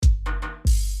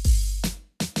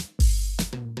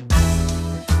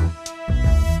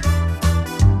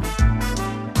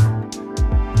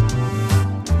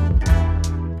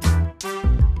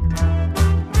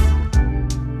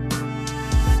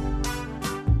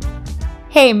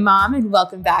Hey, Mom, and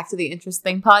welcome back to the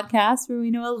Interesting Podcast, where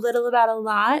we know a little about a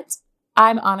lot.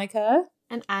 I'm Annika.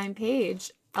 And I'm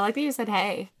Paige. I like that you said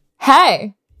hey.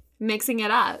 Hey. Mixing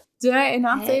it up. Did I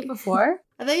not say it before?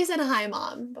 I thought you said hi,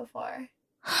 Mom, before.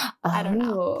 I don't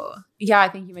know. Yeah, I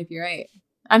think you might be right.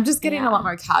 I'm just getting a lot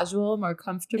more casual, more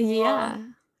comfortable. Yeah.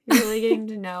 You're really getting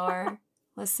to know our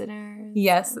listeners.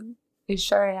 Yes, I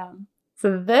sure am.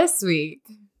 So this week,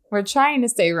 we're trying to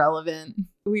stay relevant.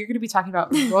 We're going to be talking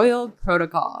about royal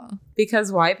protocol.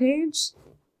 Because why, Paige?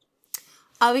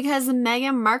 Oh, because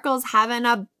Meghan Markle's having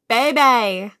a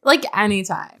baby. Like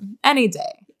anytime, any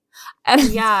day. And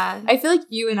yeah. I feel like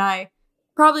you and I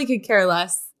probably could care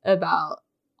less about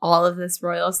all of this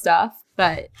royal stuff,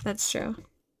 but that's true.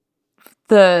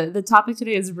 The topic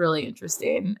today is really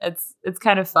interesting. It's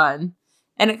kind of fun.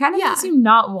 And it kind of makes you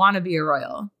not want to be a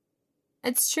royal.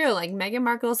 It's true. Like, Meghan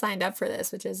Markle signed up for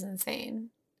this, which is insane.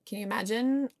 Can you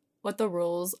imagine what the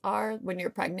rules are when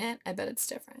you're pregnant? I bet it's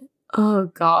different. Oh,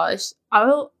 gosh.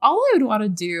 All I would want to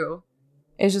do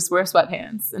is just wear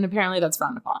sweatpants. And apparently that's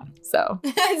frowned upon. So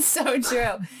it's so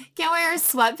true. Can't wear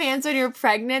sweatpants when you're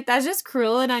pregnant. That's just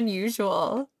cruel and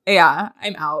unusual. Yeah,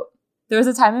 I'm out. There was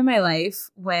a time in my life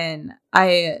when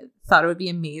I thought it would be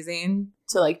amazing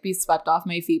to like be swept off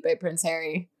my feet by Prince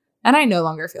Harry. And I no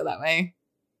longer feel that way.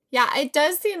 Yeah, it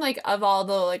does seem like of all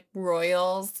the like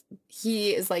royals,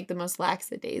 he is like the most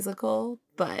lackadaisical,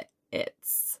 but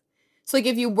it's so like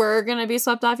if you were gonna be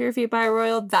swept off your feet by a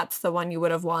royal, that's the one you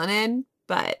would have wanted.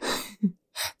 But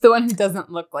the one who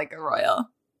doesn't look like a royal.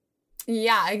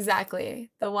 Yeah,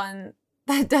 exactly. The one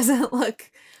that doesn't look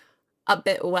a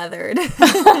bit weathered.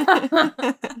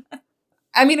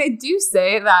 I mean, I do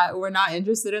say that we're not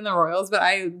interested in the royals, but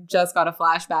I just got a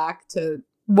flashback to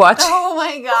watch. Oh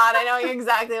my God, I know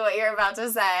exactly what you're about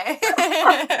to say.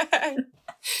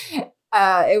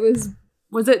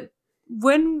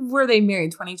 When were they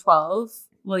married? 2012?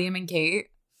 William and Kate?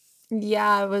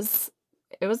 Yeah, it was,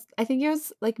 I think it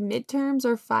was like midterms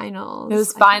or finals. It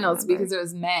was finals because it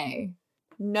was May.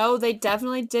 No, they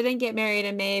definitely didn't get married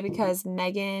in May because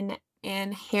Meghan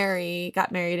and Harry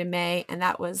got married in May, and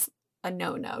that was a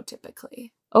no-no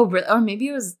typically. Oh, really? Or maybe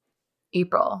it was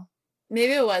April.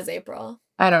 Maybe it was April.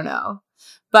 I don't know.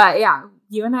 But yeah,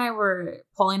 you and I were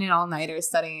pulling an all-nighter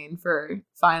studying for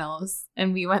finals,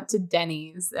 and we went to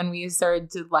Denny's and we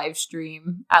started to live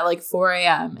stream at like 4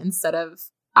 a.m. instead of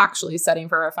actually studying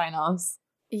for our finals.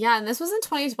 Yeah, and this was in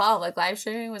 2012. Like, live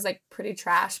streaming was like pretty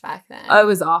trash back then. Oh, it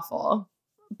was awful.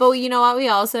 But you know what we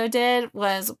also did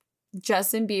was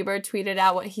Justin Bieber tweeted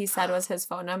out what he said was his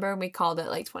phone number, and we called it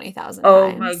like 20,000 times.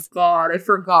 Oh my God, I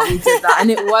forgot we did that.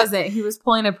 And it wasn't. He was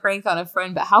pulling a prank on a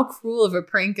friend, but how cruel of a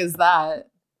prank is that?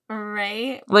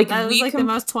 Right? Like, that was like the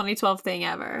most 2012 thing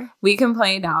ever. We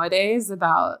complain nowadays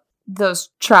about those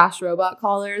trash robot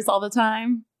callers all the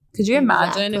time. Could you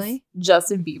imagine if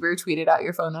Justin Bieber tweeted out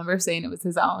your phone number saying it was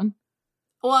his own?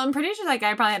 Well, I'm pretty sure that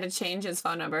guy probably had to change his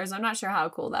phone numbers. I'm not sure how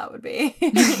cool that would be.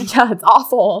 Yeah, it's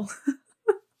awful.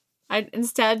 I'd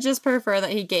instead just prefer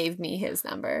that he gave me his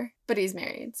number. But he's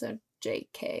married, so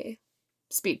JK.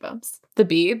 Speed bumps. The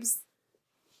Biebs?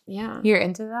 Yeah. You're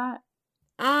into that?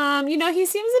 You know, he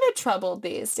seems a bit troubled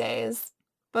these days.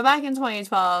 But back in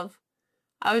 2012,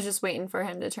 I was just waiting for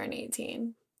him to turn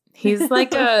 18. He's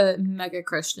like a mega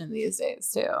Christian these days,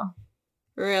 too.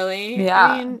 Really? Yeah.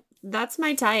 I mean, that's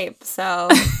my type, so.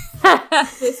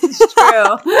 This is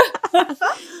true.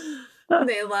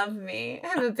 They love me. I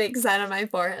have a big sign on my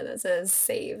forehead that says,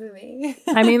 "Save me."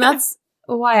 I mean, that's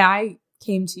why I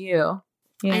came to you.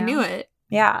 I knew it.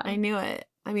 Yeah. I knew it.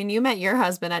 I mean, you met your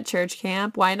husband at church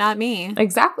camp. Why not me?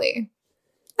 Exactly.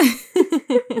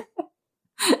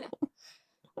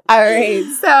 All right.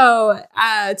 So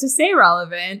to stay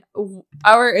relevant,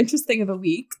 our interesting of the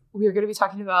week, we're going to be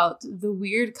talking about the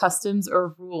weird customs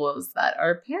or rules that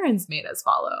our parents made us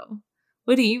follow.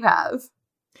 What do you have?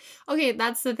 Okay,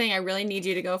 that's the thing. I really need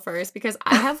you to go first because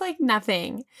I have like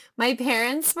nothing. My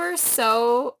parents were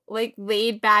so like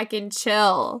laid back and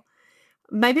chill.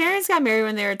 My parents got married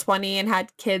when they were 20 and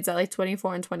had kids at like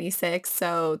 24 and 26.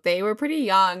 So they were pretty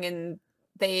young and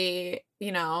they,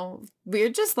 you know, we're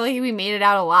just lucky we made it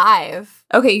out alive.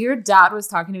 Okay, your dad was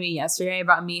talking to me yesterday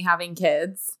about me having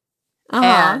kids. Uh-huh.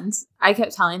 And I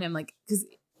kept telling him like, because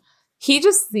he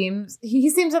seems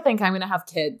to think I'm going to have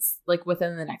kids like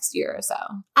within the next year or so.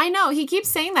 I know. He keeps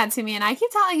saying that to me and I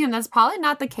keep telling him that's probably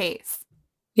not the case.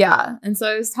 Yeah. And so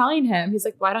I was telling him, he's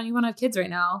like, why don't you want to have kids right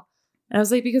now? And I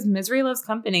was like, because misery loves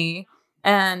company.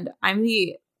 And I'm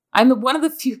one of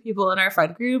the few people in our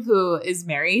friend group who is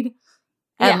married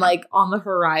and like on the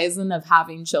horizon of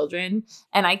having children.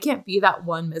 And I can't be that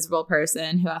one miserable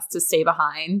person who has to stay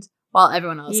behind while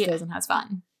everyone else goes and has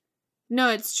fun. No,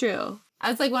 it's true.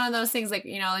 It's like one of those things, like,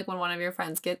 you know, like when one of your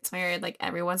friends gets married, like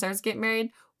everyone starts to get married.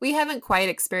 We haven't quite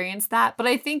experienced that, but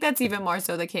I think that's even more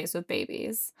so the case with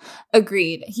babies.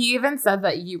 Agreed. He even said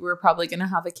that you were probably going to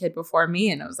have a kid before me,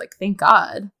 and I was like, thank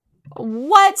God.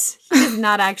 What? He did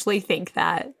not actually think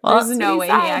that. Well, there's no way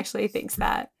he actually thinks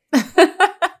that.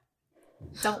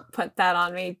 Don't put that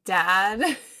on me,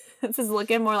 Dad. This is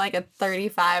looking more like a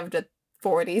 35 to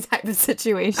 40 type of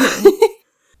situation.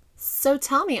 So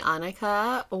tell me,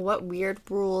 Annika, what weird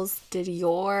rules did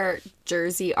your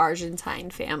Jersey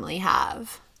Argentine family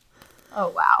have?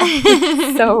 Oh,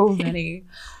 wow. So many.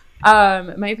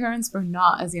 My parents were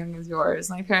not as young as yours.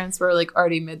 My parents were like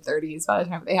already mid-30s by the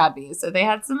time they had me. So they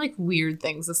had some like weird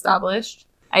things established.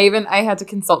 I had to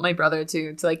consult my brother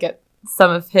too to like get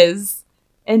some of his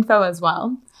info as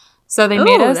well. So they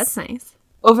made us, that's nice.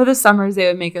 Over the summers, they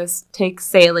would make us take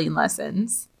sailing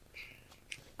lessons.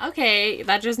 Okay,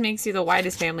 that just makes you the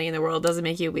widest family in the world. Doesn't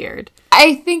make you weird.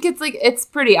 I think it's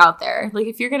pretty out there. Like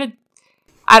if you're going to,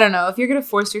 I don't know, if you're going to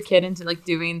force your kid into like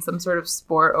doing some sort of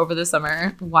sport over the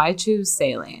summer, why choose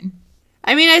sailing?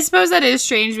 I mean, I suppose that is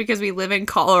strange because we live in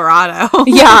Colorado.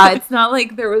 Yeah, it's not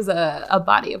like there was a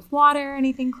body of water or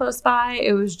anything close by.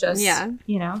 It was just,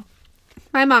 you know.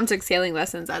 My mom took sailing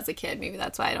lessons as a kid. Maybe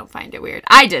that's why I don't find it weird.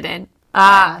 I didn't.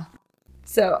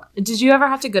 So did you ever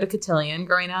have to go to cotillion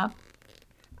growing up?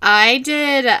 I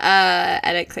did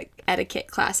etiquette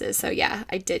classes. So, yeah,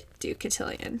 I did do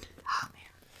cotillion. Oh, man.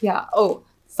 Yeah. Oh,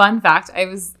 fun fact. I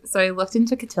looked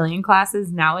into cotillion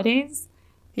classes nowadays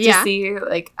to see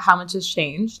like how much has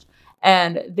changed.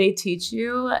 And they teach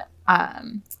you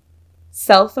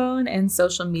cell phone and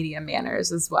social media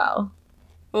manners as well.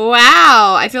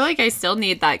 Wow. I feel like I still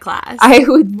need that class. I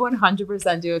would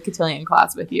 100% do a cotillion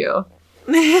class with you.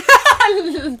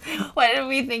 What did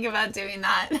we think about doing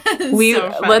that?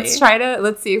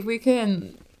 Let's see if we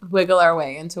can wiggle our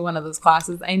way into one of those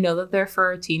classes. I know that they're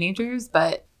for teenagers,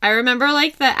 but I remember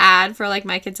like the ad for like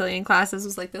my cotillion classes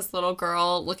was like this little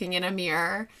girl looking in a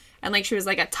mirror, and like she was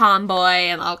like a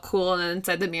tomboy and all cool, and then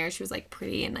inside the mirror she was like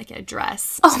pretty in like a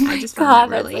dress. Oh my God,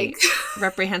 found that really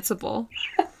reprehensible.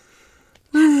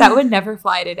 That would never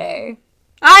fly today.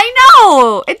 I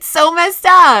know! It's so messed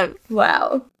up.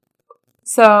 Wow.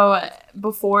 So,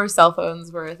 before cell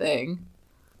phones were a thing,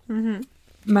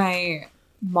 my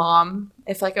mom,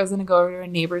 if, like, I was going to go over to a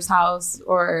neighbor's house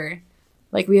or,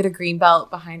 like, we had a green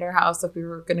belt behind our house if we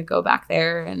were going to go back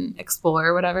there and explore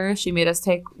or whatever, she made us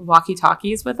take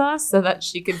walkie-talkies with us so that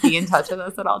she could be in touch with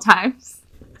us at all times.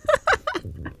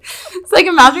 It's like,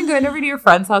 imagine going over to your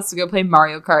friend's house to go play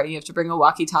Mario Kart and you have to bring a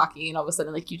walkie-talkie and all of a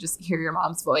sudden, like, you just hear your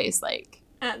mom's voice, like,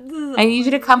 I need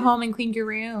you to come home and clean your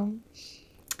room.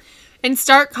 In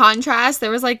stark contrast, there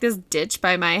was like this ditch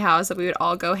by my house that we would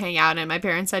all go hang out in. My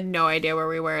parents had no idea where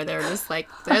we were. They were just like,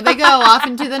 there they go, off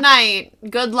into the night.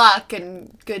 Good luck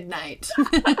and good night.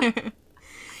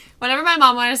 Whenever my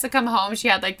mom wanted us to come home, she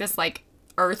had like this like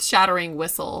earth-shattering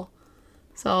whistle.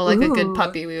 So like a good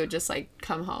puppy, we would just like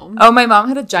come home. Oh, my mom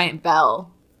had a giant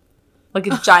bell. Like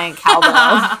a giant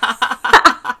cowbell.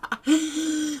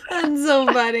 That's so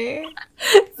funny.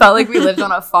 Felt like we lived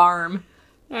on a farm.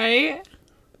 Right?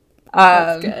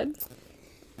 That's good.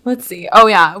 Let's see. Oh,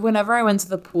 yeah. Whenever I went to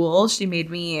the pool, she made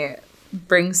me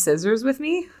bring scissors with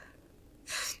me.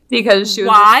 Because she was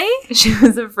Why? She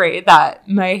was afraid that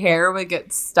my hair would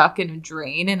get stuck in a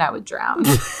drain and I would drown.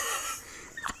 That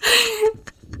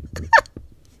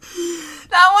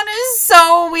one is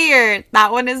so weird.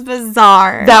 That one is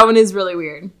bizarre. That one is really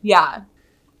weird. Yeah.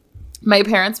 My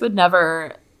parents would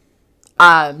never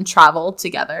travel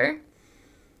together.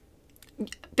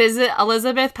 Visit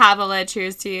Elizabeth Pavlovich,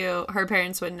 who's to you, her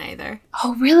parents wouldn't either.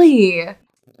 Oh, really?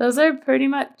 Those are pretty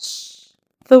much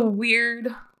the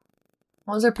weird.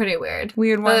 Those are pretty weird.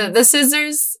 Weird ones. The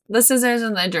scissors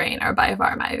and the drain are by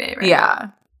far my favorite.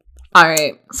 Yeah. All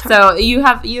right. Sorry. So you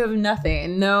have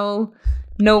nothing. No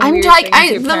I'm weird like,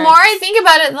 things. the more I think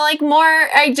about it, the like more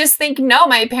I just think, no,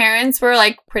 my parents were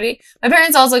like pretty. My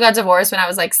parents also got divorced when I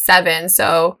was like 7,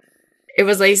 so it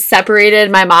was like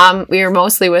separated. My mom, we were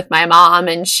mostly with my mom,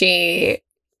 and she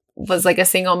was like a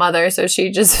single mother, so she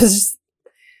just was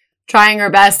trying her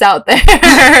best out there.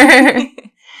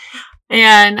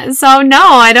 And so, no,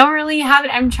 I don't really have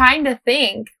it. I'm trying to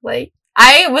think. Like,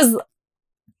 I was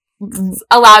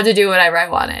allowed to do whatever I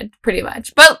wanted, pretty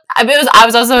much. But I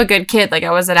was also a good kid. Like,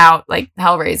 I wasn't out, like,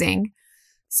 hell raising.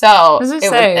 So,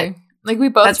 like, we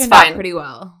both turned out pretty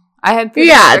well. I had pretty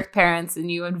strict parents,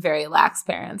 and you had very lax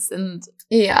parents. And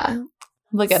yeah.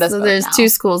 Look at us. So both there's now. two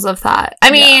schools of thought.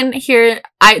 I mean,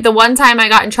 the one time I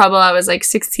got in trouble, I was like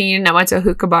 16 and I went to a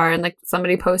hookah bar and like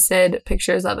somebody posted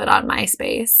pictures of it on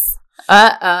MySpace.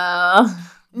 Uh-oh.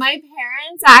 My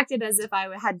parents acted as if I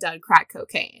had done crack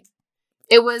cocaine.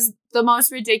 It was the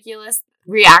most ridiculous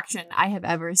reaction I have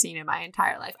ever seen in my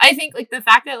entire life. I think like the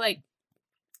fact that like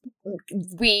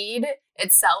weed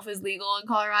itself is legal in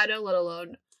Colorado, let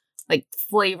alone like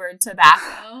flavored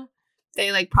tobacco,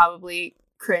 they like probably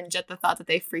cringe at the thought that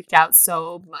they freaked out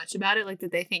so much about it. Like,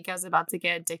 did they think I was about to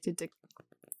get addicted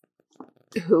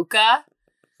to hookah?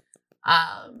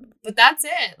 But that's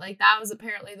it. Like, that was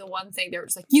apparently the one thing they were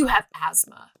just like, you have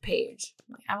asthma, Paige.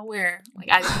 I'm like, I'm aware.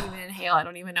 Like, I don't even inhale. I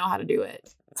don't even know how to do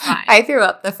it. It's fine. I threw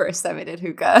up the first time I did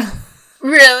hookah.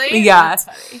 Really? Yeah. That's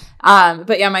funny.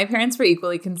 But yeah, my parents were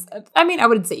equally I mean, I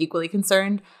wouldn't say equally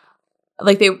concerned.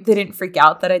 Like, they didn't freak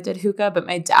out that I did hookah, but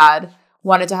my dad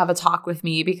wanted to have a talk with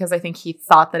me because I think he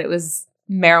thought that it was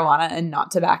marijuana and not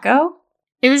tobacco.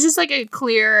 It was just like a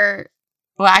clear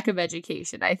lack of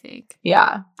education, I think.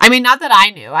 Yeah. I mean, not that I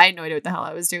knew. I had no idea what the hell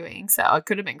I was doing. So it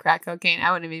could have been crack cocaine.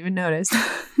 I wouldn't have even noticed.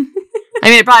 I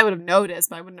mean, I probably would have noticed,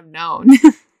 but I wouldn't have known.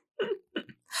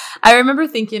 I remember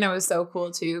thinking it was so cool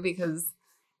too because,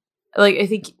 like, I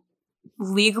think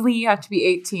legally you have to be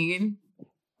 18.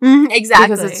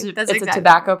 Exactly. Because it's a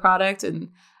tobacco product, and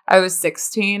I was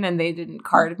 16 and they didn't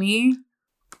card me.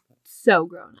 So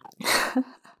grown up.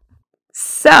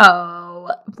 So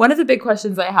one of the big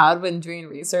questions I had when doing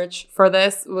research for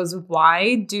this was,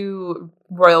 why do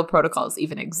royal protocols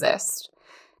even exist?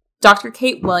 Dr.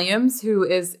 Kate Williams, who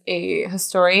is a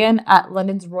historian at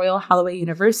London's Royal Holloway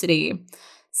University,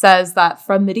 says that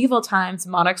from medieval times,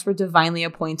 monarchs were divinely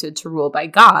appointed to rule by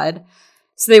God.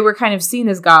 So they were kind of seen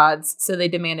as gods, so they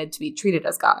demanded to be treated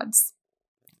as gods.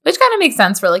 Which kind of makes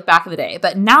sense for like back in the day.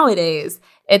 But nowadays,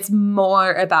 it's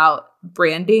more about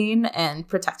branding and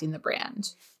protecting the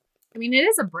brand. I mean, it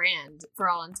is a brand for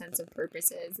all intents and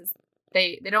purposes.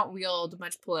 They don't wield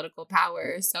much political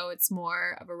power, so it's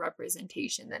more of a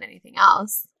representation than anything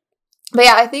else. But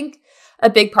yeah, I think a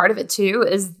big part of it too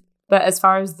is that as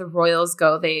far as the royals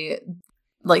go, they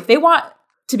want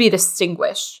to be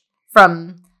distinguished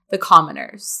from the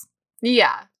commoners.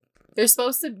 Yeah. They're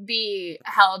supposed to be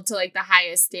held to like the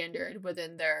highest standard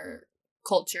within their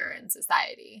culture and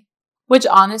society. Which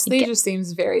honestly just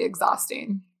seems very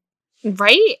exhausting.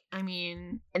 Right? I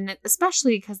mean, and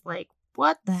especially because like,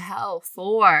 what the hell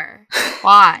for?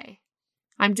 Why?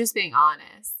 I'm just being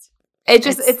honest. It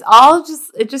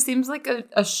just seems like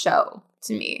a show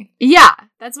to me. Yeah,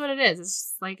 that's what it is. It's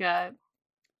just like a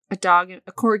dog,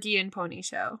 a corgi and pony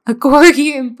show. A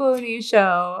corgi and pony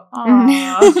show.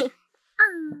 Aww.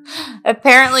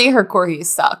 Apparently her corgis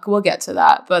suck. We'll get to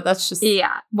that, but that's just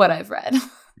what I've read.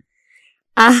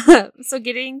 So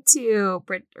getting to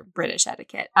British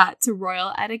etiquette, to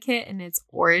royal etiquette and its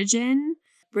origin.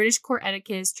 British court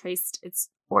etiquette is traced its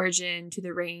origin to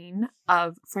the reign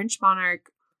of French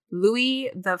monarch Louis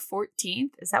the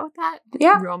 14th. Is that what that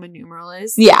Roman numeral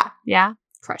is? Yeah. Yeah?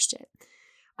 Crushed it.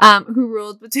 Who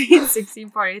ruled between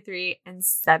 1643 and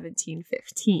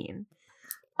 1715.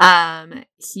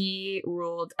 He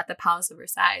ruled at the Palace of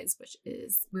Versailles, which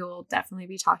we will definitely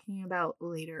be talking about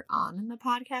later on in the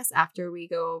podcast after we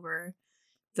go over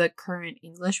the current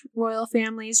English royal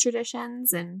family's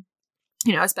traditions and,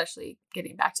 you know, especially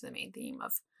getting back to the main theme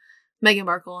of Meghan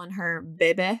Markle and her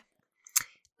baby.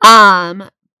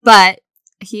 But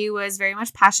he was very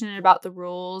much passionate about the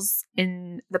rules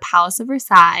in the Palace of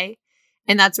Versailles,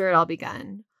 and that's where it all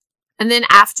began. And then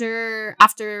after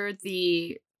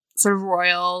the sort of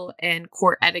royal and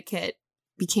court etiquette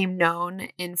became known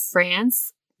in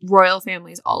France, royal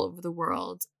families all over the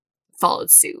world followed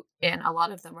suit, and a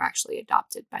lot of them were actually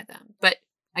adopted by them. But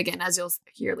again, as you'll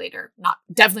hear later,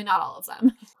 definitely not all of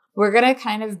them. We're going to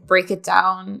kind of break it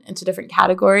down into different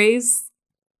categories.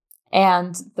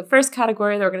 And the first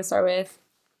category that we're going to start with,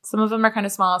 some of them are kind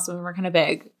of small, some of them are kind of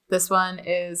big. This one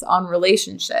is on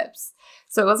relationships.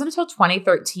 So it wasn't until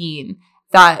 2013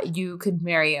 that you could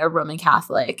marry a Roman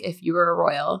Catholic if you were a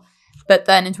royal. But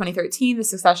then in 2013, the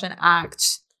Succession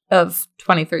Act of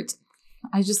 2013,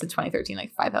 I just said 2013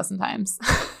 like 5,000 times.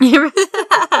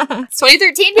 It's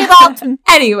 2013, people!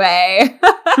 Anyway.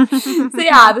 So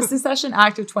yeah, the Succession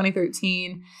Act of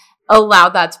 2013 allowed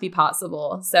that to be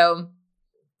possible. So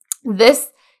this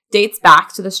dates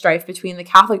back to the strife between the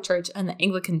Catholic Church and the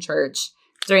Anglican Church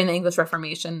during the English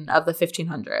Reformation of the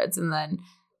 1500s. And then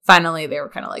finally they were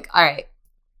kind of like, all right,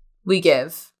 we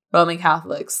give Roman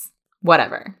Catholics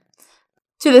whatever.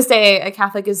 To this day, a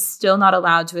Catholic is still not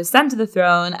allowed to ascend to the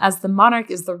throne as the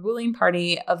monarch is the ruling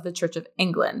party of the Church of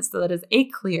England. So that is a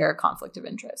clear conflict of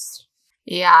interest.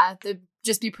 Yeah, they'd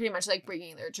just be pretty much like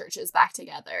bringing their churches back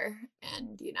together.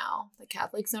 And, you know, the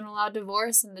Catholics don't allow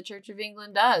divorce and the Church of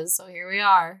England does. So here we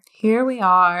are. Here we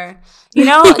are. You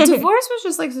know, divorce was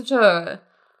just like such a,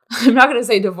 I'm not going to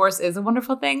say divorce is a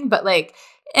wonderful thing, but like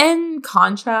in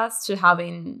contrast to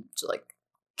having to like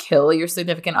kill your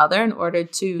significant other in order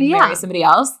to marry somebody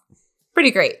else,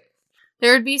 pretty great.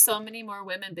 There would be so many more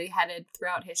women beheaded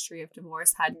throughout history if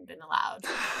divorce hadn't been allowed.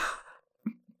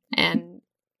 And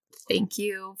thank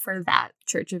you for that,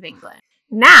 Church of England.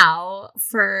 Now,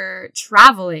 for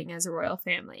traveling as a royal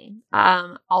family,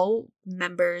 all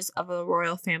members of a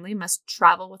royal family must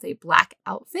travel with a black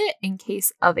outfit in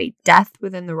case of a death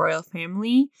within the royal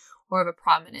family or of a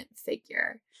prominent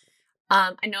figure.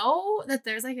 I know that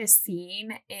there's like a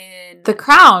scene in The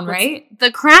Crown, right?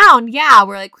 The Crown, yeah,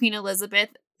 where like Queen Elizabeth,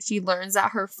 she learns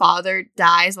that her father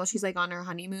dies while she's like on her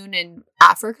honeymoon in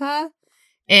Africa.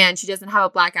 And she doesn't have a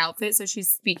black outfit, so she's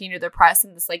speaking to the press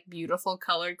in this, like, beautiful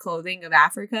colored clothing of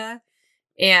Africa.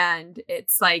 And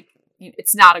it's, like,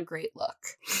 it's not a great look.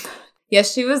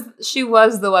 Yes, she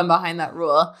was the one behind that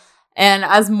rule. And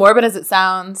as morbid as it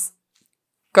sounds,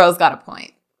 girl's got a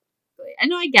point. I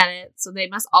know, I get it. So they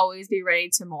must always be ready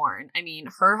to mourn. I mean,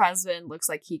 her husband looks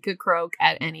like he could croak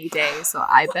at any day, so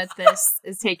I bet this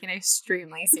is taken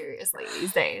extremely seriously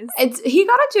these days. He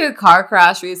got into a car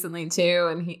crash recently, too,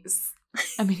 and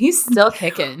he's still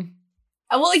kicking.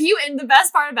 Well, and the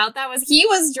best part about that was he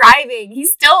was driving.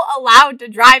 He's still allowed to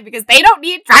drive because they don't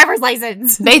need driver's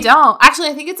license. They don't. Actually,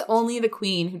 I think it's only the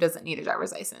Queen who doesn't need a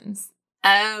driver's license.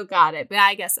 Oh, got it. But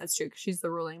I guess that's true because she's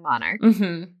the ruling monarch.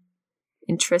 Mm-hmm.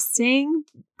 Interesting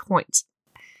point.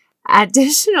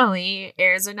 Additionally,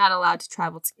 heirs are not allowed to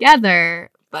travel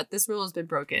together, but this rule has been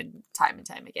broken time and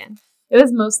time again. It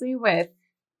was mostly with,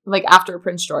 like, after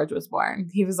Prince George was born.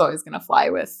 He was always going to fly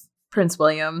with Prince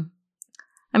William.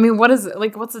 I mean, what's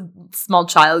a small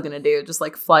child going to do? Just,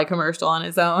 like, fly commercial on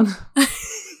his own?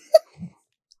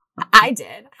 I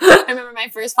did. I remember my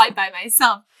first flight by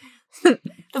myself.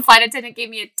 The flight attendant gave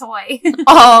me a toy.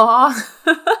 Aww.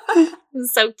 It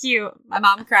was so cute. My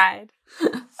mom cried.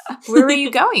 Where were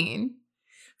you going?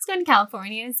 I was going to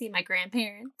California to see my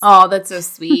grandparents. Oh, that's so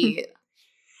sweet.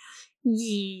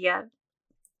 Yeah.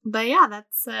 But yeah,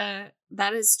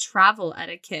 that is travel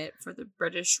etiquette for the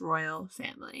British royal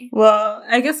family. Well,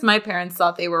 I guess my parents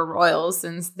thought they were royals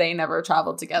since they never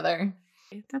traveled together.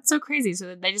 That's so crazy.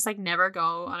 So they just like never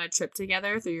go on a trip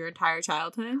together through your entire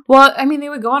childhood? Well, I mean, they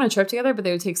would go on a trip together, but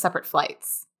they would take separate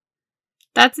flights.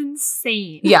 That's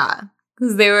insane. Yeah,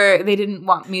 because they didn't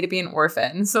want me to be an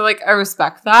orphan. So like, I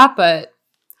respect that, but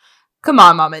come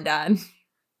on, mom and dad.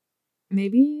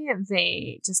 Maybe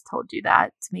they just told you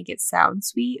that to make it sound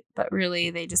sweet, but really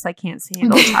they just like can't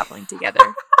handle traveling together.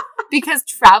 Because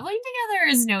traveling together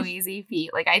is no easy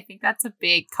feat. Like I think that's a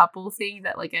big couple thing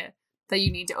that that you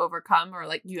need to overcome, or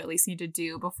like you at least need to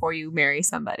do before you marry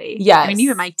somebody. Yes. I mean,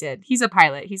 even Mike did. He's a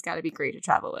pilot. He's got to be great to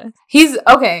travel with. He's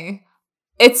okay.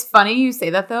 It's funny you say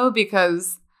that though,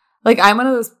 because like I'm one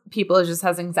of those people who just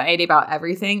has anxiety about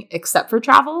everything except for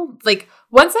travel. Like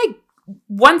once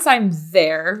I'm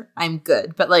there, I'm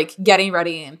good. But like getting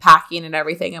ready and packing and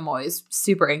everything, I'm always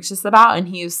super anxious about. And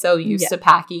he is so used to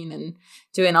packing and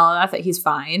doing all of that he's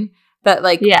fine. But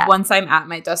like once I'm at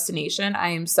my destination, I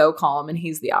am so calm, and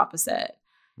he's the opposite.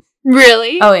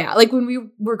 Really? Oh yeah. Like when we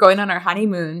were going on our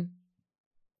honeymoon,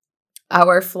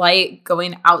 our flight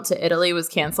going out to Italy was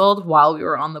canceled while we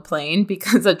were on the plane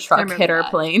because a truck hit our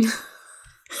plane.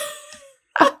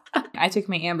 I took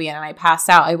my Ambien and I passed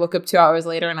out. I woke up 2 hours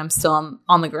later and I'm still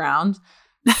on the ground.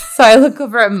 So I look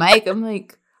over at Mike. I'm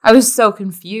like, I was so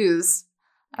confused.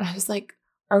 And I was like,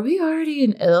 are we already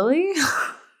in Italy?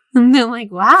 And they're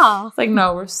like, wow. It's like,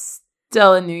 no, we're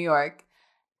still in New York.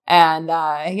 And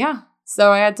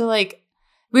so I had to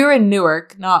we were in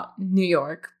Newark, not New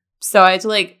York. So I had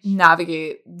to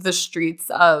navigate the streets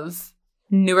of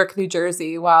Newark, New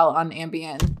Jersey while on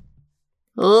Ambien.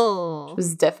 Oh. It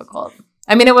was difficult.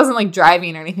 I mean, it wasn't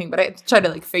driving or anything, but I had to try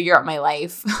to figure out my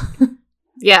life.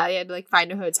 Yeah, you had to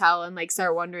find a hotel and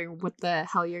start wondering what the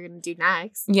hell you're going to do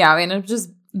next. Yeah, I ended up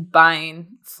just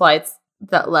buying flights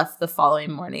that left the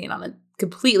following morning on a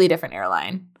completely different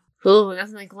airline. Ooh,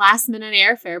 nothing last minute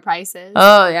airfare prices.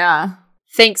 Oh, yeah.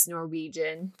 Thanks,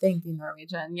 Norwegian. Thank you,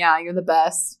 Norwegian. Yeah, you're the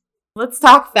best. Let's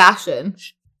talk fashion.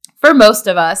 For most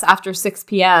of us, after 6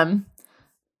 p.m.,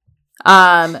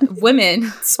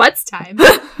 women... Sweats time.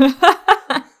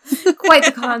 Quite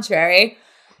the contrary.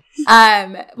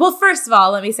 Well, first of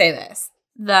all, let me say this.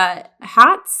 The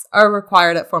hats are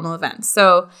required at formal events.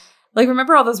 So,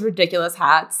 remember all those ridiculous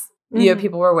hats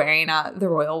people were wearing at the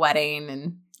royal wedding?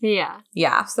 And Yeah.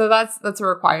 Yeah, so that's a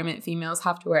requirement. Females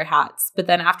have to wear hats. But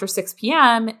then after 6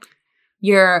 p.m.,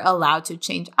 you're allowed to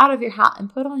change out of your hat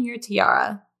and put on your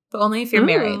tiara, but only if you're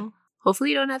married.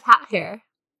 Hopefully you don't have hat hair.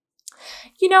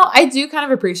 You know, I do kind of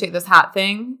appreciate this hat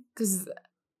thing because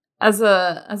as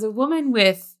a woman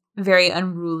with very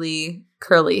unruly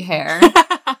curly hair,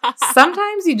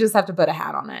 sometimes you just have to put a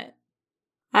hat on it.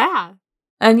 Yeah.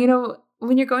 And you know,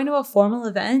 when you're going to a formal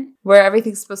event where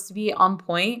everything's supposed to be on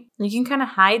point, you can kind of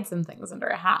hide some things under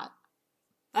a hat.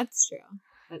 That's true.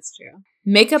 That's true.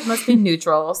 Makeup must be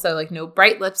neutral, so like no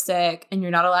bright lipstick, and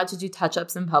you're not allowed to do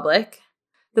touch-ups in public.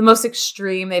 The most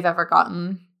extreme they've ever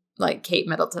gotten, like Kate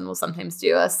Middleton will sometimes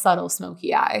do a subtle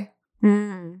smoky eye.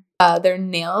 Their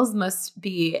nails must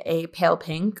be a pale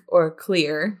pink or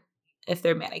clear if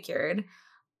they're manicured.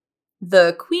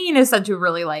 The queen is said to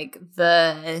really like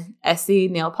the Essie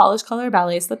nail polish color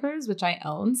ballet slippers, which I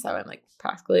own, so I'm like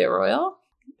practically a royal.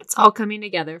 It's all coming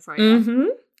together for you.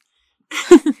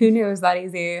 Mm-hmm. Who knew it was that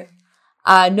easy?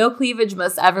 No cleavage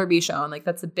must ever be shown. Like,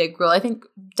 that's a big rule. I think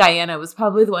Diana was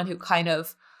probably the one who kind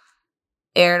of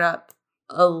aired up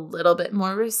a little bit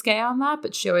more risque on that,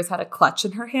 but she always had a clutch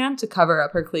in her hand to cover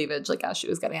up her cleavage, like as she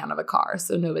was getting out of a car,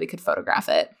 so nobody could photograph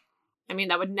it. I mean,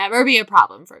 that would never be a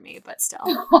problem for me, but still.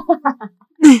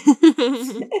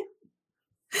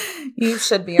 You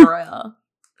should be a royal.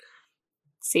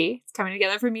 See? It's coming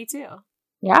together for me, too.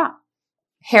 Yeah.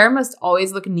 Hair must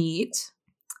always look neat.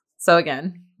 So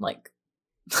again, like,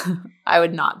 I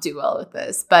would not do well with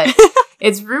this, but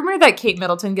it's rumored that Kate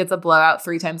Middleton gets a blowout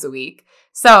 3 times a week.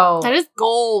 So that is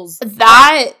goals.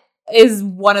 That is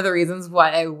one of the reasons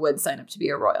why I would sign up to be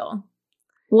a royal.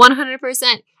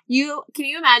 100%. Can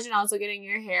you imagine also getting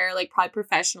your hair like probably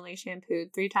professionally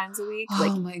shampooed 3 times a week?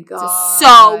 Like, oh my God.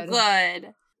 So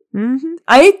good. Mm-hmm.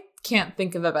 I can't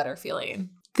think of a better feeling.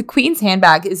 The queen's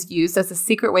handbag is used as a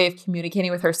secret way of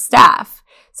communicating with her staff.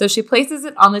 So she places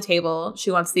it on the table. She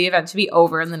wants the event to be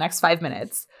over in the next 5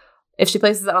 minutes. If she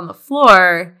places it on the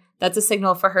floor, that's a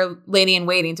signal for her lady in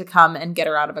waiting to come and get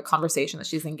her out of a conversation that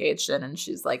she's engaged in. And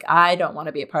she's like, I don't want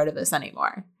to be a part of this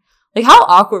anymore. Like, how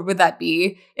awkward would that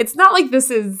be? It's not like this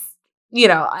is, you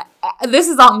know, this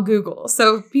is on Google.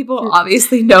 So people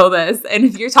obviously know this. And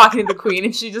if you're talking to the queen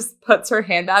and she just puts her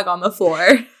handbag on the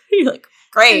floor, you're like,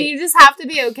 great. And you just have to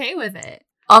be okay with it.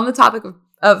 On the topic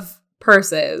of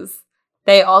purses,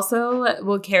 they also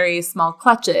will carry small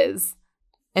clutches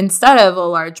instead of a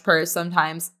large purse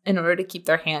sometimes in order to keep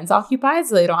their hands occupied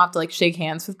so they don't have to like shake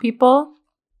hands with people.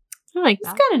 I like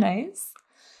that. It's kind of nice.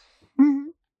 Mm-hmm.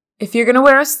 If you're going to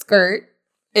wear a skirt,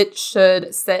 it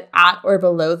should sit at or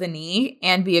below the knee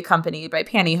and be accompanied by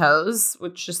pantyhose,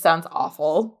 which just sounds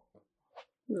awful.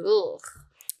 Ugh.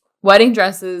 Wedding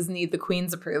dresses need the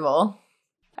queen's approval.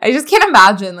 I just can't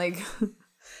imagine, like,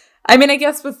 I mean, I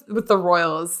guess with the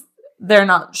royals, they're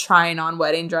not trying on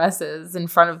wedding dresses in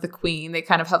front of the queen. They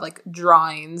kind of have like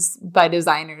drawings by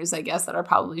designers, I guess, that are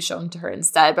probably shown to her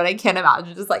instead. But I can't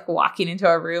imagine just like walking into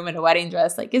a room in a wedding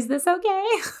dress, like, is this okay?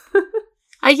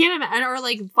 I can't imagine, or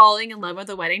like falling in love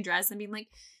with a wedding dress and being like,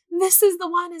 this is the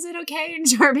one, is it okay?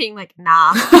 And her being like,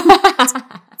 nah,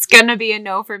 it's gonna be a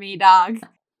no for me, dog.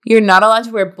 You're not allowed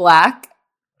to wear black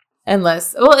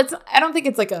unless, well, I don't think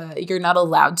it's like you're not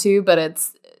allowed to, but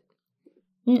it's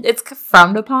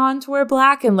frowned upon to wear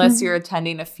black unless you're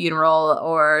attending a funeral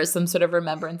or some sort of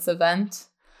remembrance event.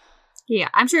 Yeah,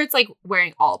 I'm sure it's like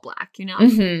wearing all black, you know?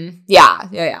 Mm-hmm.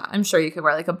 Yeah. I'm sure you could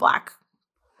wear like a black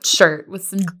shirt with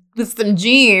some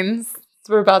jeans.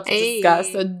 We're about to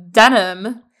discuss. So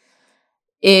denim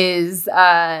is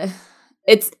Meghan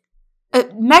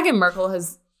Markle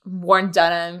has worn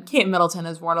denim. Kate Middleton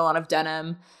has worn a lot of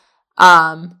denim.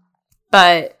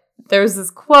 But there's this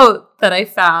quote that I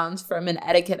found from an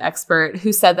etiquette expert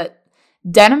who said that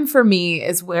denim for me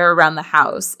is wear around the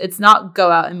house. It's not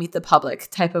go out and meet the public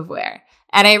type of wear.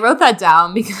 And I wrote that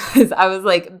down because I was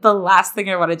like, the last thing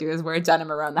I want to do is wear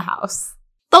denim around the house.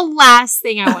 The last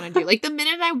thing I want to do. Like, the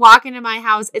minute I walk into my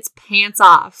house, it's pants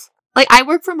off. Like, I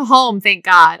work from home, thank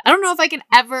God. I don't know if I can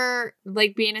ever,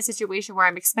 like, be in a situation where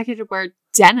I'm expected to wear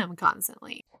denim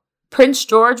constantly. Prince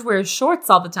George wears shorts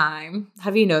all the time.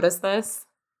 Have you noticed this?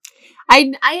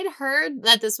 I had heard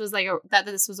that this was like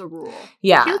this was a rule.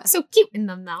 Yeah. He looks so cute in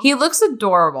them, though. He looks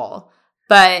adorable,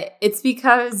 but it's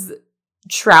because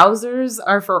trousers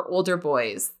are for older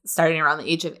boys starting around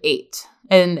the age of 8.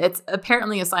 And it's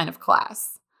apparently a sign of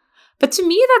class. But to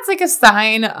me, that's like a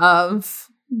sign of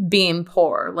being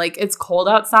poor. Like, it's cold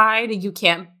outside. You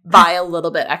can't buy a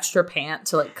little bit extra pant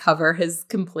to like cover his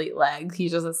complete leg. He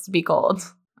just has to be cold.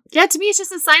 Yeah, to me, it's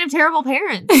just a sign of terrible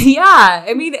parents. Yeah,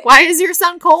 I mean, why is your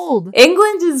son cold?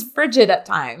 England is frigid at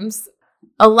times.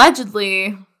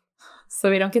 Allegedly, so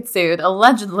we don't get sued.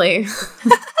 Allegedly,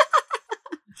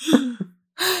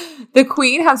 the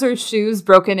queen has her shoes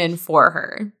broken in for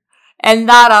her. And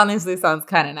that honestly sounds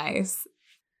kind of nice.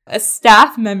 A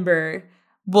staff member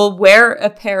will wear a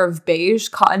pair of beige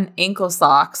cotton ankle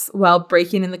socks while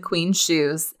breaking in the queen's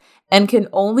shoes and can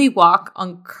only walk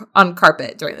on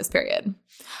carpet during this period.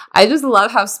 I just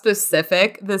love how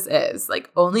specific this is. Like,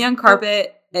 only on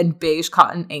carpet and beige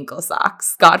cotton ankle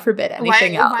socks. God forbid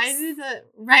anything else.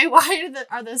 Why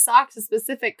are the socks a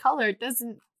specific color? It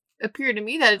doesn't appear to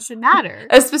me that it should matter.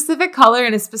 A specific color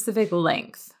and a specific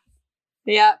length.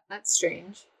 Yeah, that's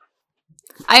strange.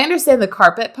 I understand the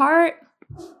carpet part.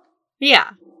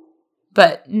 Yeah.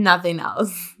 But nothing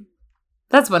else.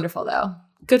 That's wonderful, though.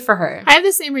 Good for her. I have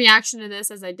the same reaction to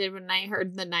this as I did when I heard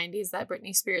in the 90s that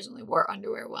Britney Spears only wore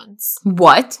underwear once.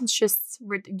 What? It's just...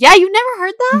 Yeah, you never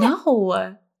heard that?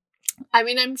 No. I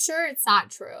mean, I'm sure it's not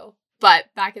true. But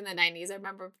back in the 90s, I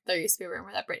remember there used to be a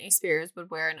rumor that Britney Spears would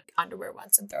wear an underwear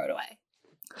once and throw it away.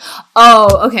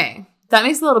 Oh, okay. That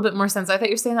makes a little bit more sense. I thought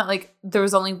you were saying that, like, there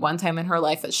was only one time in her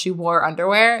life that she wore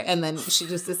underwear, and then she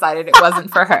just decided it wasn't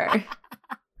for her.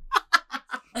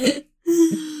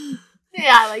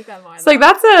 Yeah, I like that more. It's like,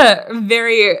 that's a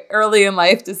very early in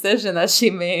life decision that she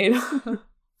made.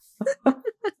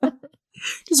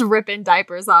 Just ripping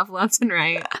diapers off left and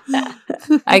right.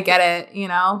 I get it, you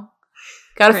know?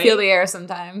 Gotta feel the air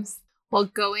sometimes. Well,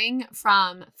 going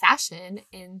from fashion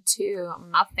into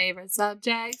my favorite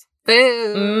subject,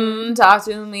 food. Talk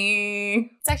to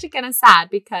me. It's actually kind of sad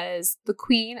because the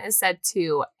queen is said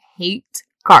to hate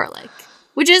garlic,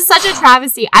 which is such a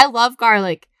travesty. I love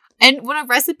garlic. And when a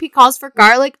recipe calls for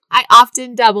garlic, I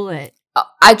often double it. Oh,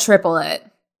 I triple it.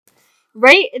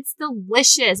 Right? It's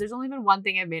delicious. There's only been one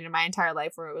thing I've made in my entire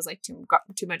life where it was like too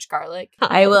much garlic.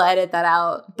 I will edit that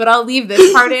out. But I'll leave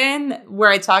this part in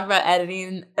where I talk about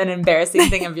editing an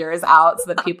embarrassing thing of yours out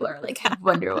so that people are like, I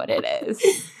wonder what it is.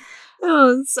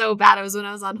 Oh, so bad. It was when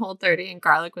I was on Whole30 and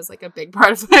garlic was like a big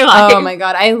part of my life. Oh my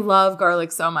God. I love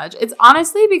garlic so much. It's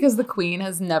honestly because the queen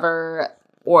has never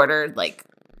ordered like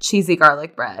cheesy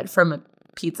garlic bread from a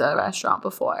pizza restaurant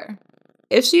before.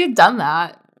 If she had done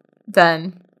that,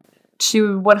 then she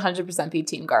would 100% be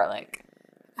team garlic.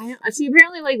 I know. She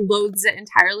apparently like loathes it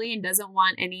entirely and doesn't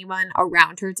want anyone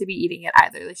around her to be eating it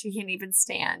either. Like she can't even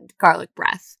stand garlic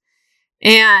breath.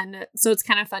 And so it's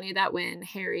kind of funny that when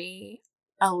Harry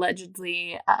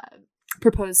allegedly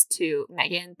proposed to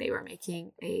Meghan, they were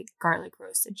making a garlic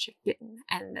roasted chicken,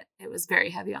 and it was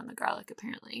very heavy on the garlic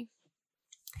apparently.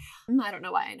 I don't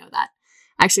know why I know that.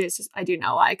 Actually, it's just I do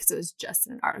know why, because it was just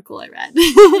in an article I read.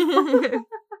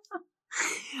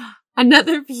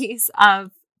 Another piece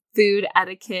of food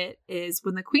etiquette is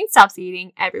when the queen stops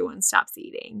eating, everyone stops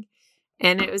eating.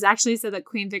 And it was actually said that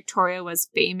Queen Victoria was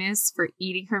famous for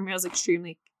eating her meals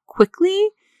extremely quickly.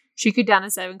 She could down a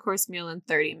 7-course meal in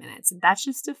 30 minutes. And that's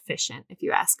just efficient, if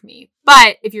you ask me.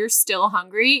 But if you're still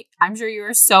hungry, I'm sure you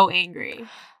are so angry.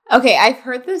 Okay, I've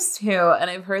heard this too. And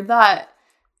I've heard that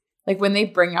like when they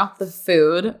bring out the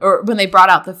food, or when they brought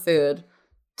out the food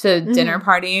to dinner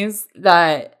parties,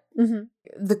 that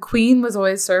the queen was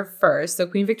always served first. So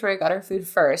Queen Victoria got her food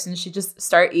first and she just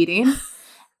started eating.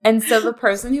 And so the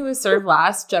person who was served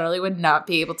last generally would not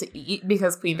be able to eat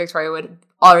because Queen Victoria would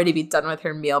already be done with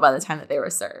her meal by the time that they were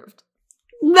served.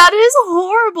 That is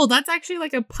horrible. That's actually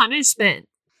like a punishment.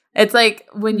 It's like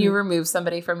when you remove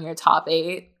somebody from your top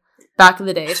 8. Back in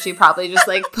the day, she probably just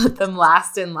like put them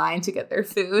last in line to get their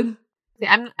food.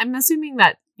 I'm assuming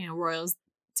that, you know, royals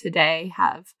today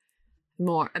have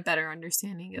a better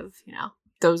understanding of, you know,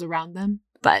 those around them.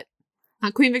 But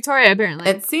not Queen Victoria, apparently.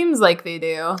 It seems like they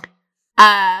do.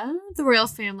 The royal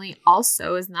family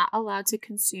also is not allowed to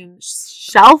consume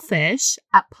shellfish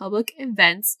at public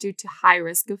events due to high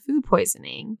risk of food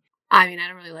poisoning. I mean, I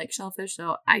don't really like shellfish,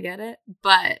 so I get it.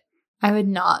 But I would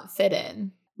not fit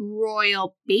in.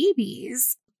 Royal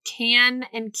babies can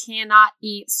and cannot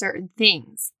eat certain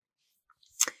things.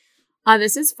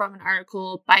 This is from an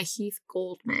article by Heath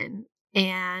Goldman.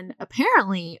 And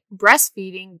apparently,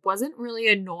 breastfeeding wasn't really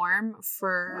a norm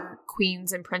for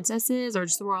queens and princesses or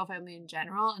just the royal family in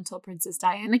general until Princess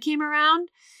Diana came around.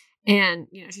 And,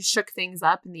 you know, she shook things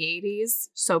up in the 80s.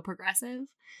 So progressive.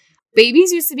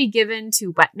 Babies used to be given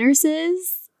to wet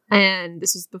nurses. And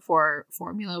this was before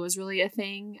formula was really a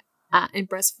thing. And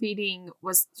breastfeeding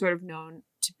was sort of known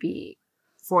to be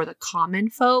for the common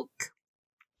folk.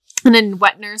 And then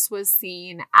wet nurse was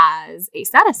seen as a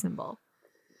status symbol.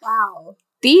 Wow.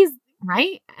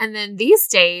 Right? And then these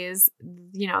days,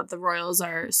 you know, the royals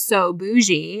are so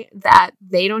bougie that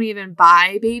they don't even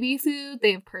buy baby food.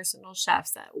 They have personal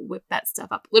chefs that whip that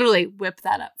stuff up. Literally whip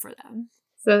that up for them.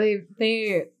 So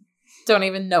they don't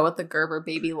even know what the Gerber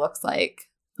baby looks like.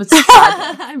 Which is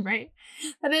tragic. Right.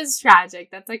 That is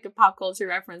tragic. That's like a pop culture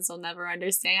reference I'll never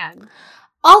understand.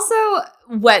 Also,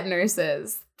 wet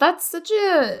nurses. That's such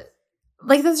a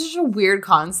weird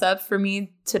concept for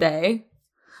me today.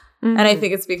 Mm-hmm. And I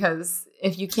think it's because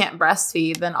if you can't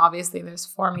breastfeed, then obviously there's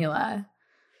formula.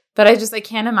 But I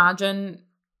can't imagine.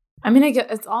 I mean, I guess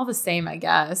it's all the same, I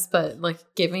guess, but like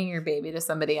giving your baby to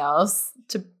somebody else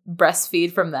to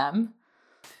breastfeed from them.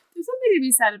 There's something to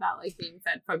be said about like being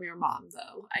fed from your mom,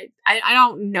 though. I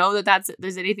don't know that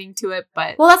there's anything to it,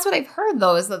 but well, that's what I've heard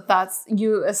though, is that's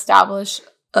you establish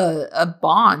a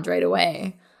bond right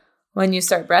away when you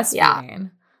start breastfeeding. Yeah.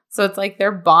 So it's like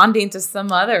they're bonding to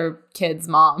some other kid's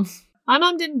mom. My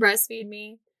mom didn't breastfeed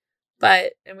me,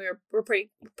 and we're pretty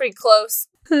close.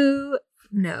 Who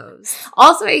knows?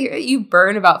 Also, I hear you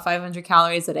burn about 500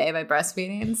 calories a day by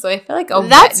breastfeeding, so I feel like that's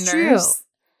wet nurse. True.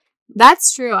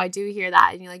 That's true. I do hear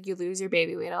that, and you lose your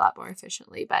baby weight a lot more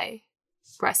efficiently by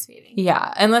breastfeeding.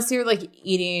 Yeah, unless you're like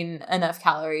eating enough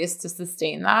calories to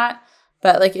sustain that.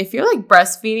 But like if you're like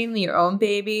breastfeeding your own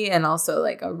baby and also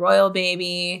like a royal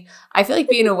baby, I feel like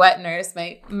being a wet nurse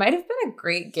might have been a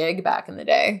great gig back in the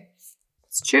day.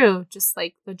 It's true. Just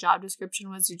like the job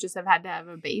description was, you just have had to have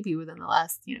a baby within the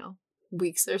last,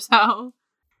 weeks or so.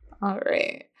 All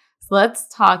right. So let's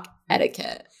talk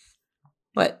etiquette,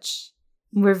 which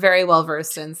we're very well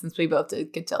versed in since we both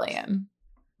did cotillion.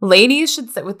 Ladies should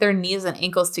sit with their knees and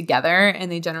ankles together,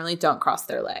 and they generally don't cross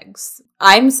their legs.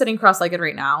 I'm sitting cross-legged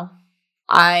right now.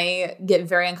 I get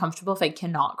very uncomfortable if I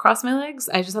cannot cross my legs.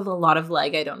 I just have a lot of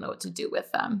leg. I don't know what to do with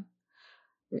them.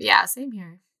 Yeah, same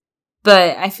here.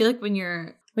 But I feel like when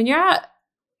you're at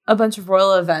a bunch of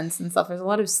royal events and stuff, there's a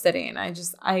lot of sitting.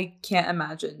 I can't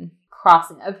imagine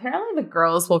crossing. Apparently the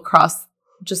girls will cross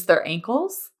just their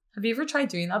ankles. Have you ever tried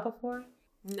doing that before?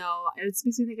 No, it makes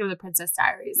me think of the Princess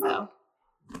Diaries though.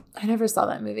 I never saw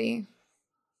that movie.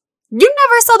 You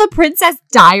never saw the Princess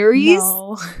Diaries?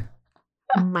 No.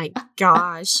 Oh my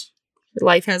gosh.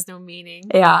 Life has no meaning.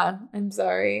 Yeah, I'm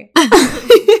sorry.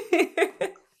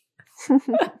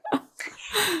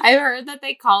 I've heard that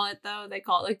they call it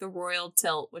like the royal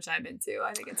tilt, which I'm into.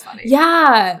 I think it's funny.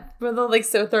 Yeah, where they'll like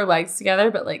sit with their legs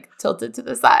together, but like tilted to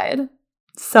the side.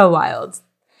 So wild.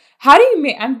 How do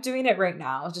you I'm doing it right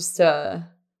now just to,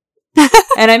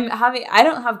 and I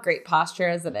don't have great posture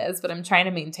as it is, but I'm trying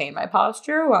to maintain my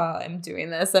posture while I'm doing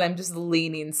this, and I'm just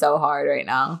leaning so hard right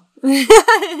now.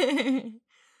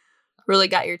 Really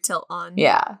got your tilt on.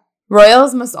 Yeah.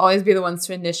 Royals must always be the ones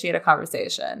to initiate a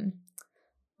conversation,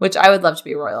 which I would love to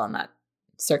be royal in that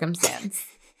circumstance.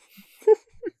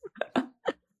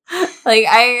 Like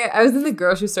I was in the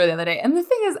grocery store the other day, and the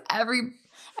thing is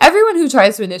everyone who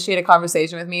tries to initiate a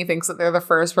conversation with me thinks that they're the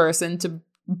first person to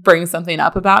bring something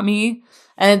up about me.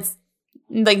 And it's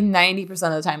like 90% of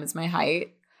the time it's my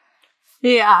height.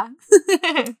 Yeah.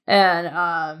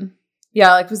 And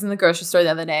like was in the grocery store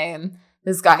the other day, and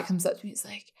this guy comes up to me. He's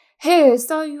like, "Hey, I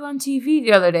saw you on TV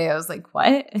the other day." I was like,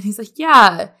 "What?" And he's like,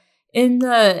 "Yeah, in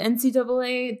the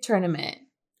NCAA tournament."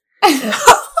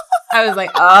 I was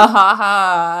like,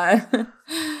 ha.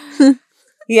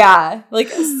 Yeah, like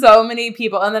so many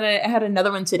people. And then I had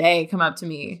another one today come up to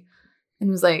me and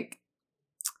was like,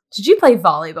 "Did you play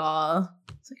volleyball?"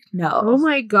 I was like, "No." Oh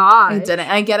my God. I didn't.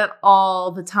 I get it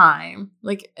all the time.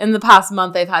 Like in the past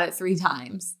month, I've had it 3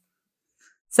 times.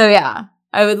 So yeah,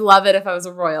 I would love it if I was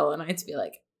a royal and I had to be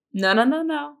like,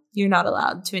 no. You're not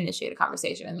allowed to initiate a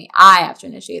conversation with me. I have to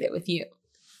initiate it with you.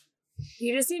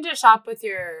 You just need to shop with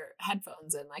your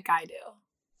headphones in like I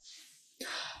do.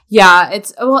 Yeah,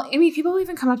 people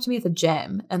even come up to me at the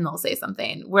gym and they'll say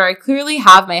something where I clearly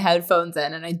have my headphones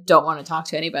in and I don't want to talk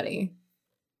to anybody.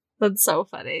 That's so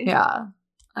funny. Yeah.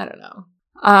 I don't know.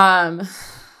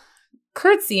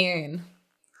 Curtsying.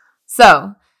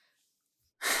 So,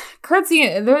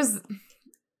 curtsying, there's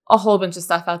a whole bunch of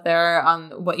stuff out there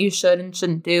on what you should and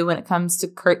shouldn't do when it comes to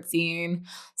curtsying.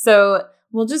 So,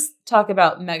 we'll just talk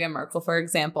about Meghan Markle, for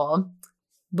example.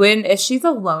 If she's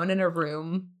alone in a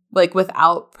room, like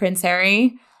without Prince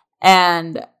Harry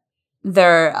and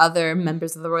there are other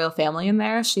members of the royal family in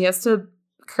there, she has to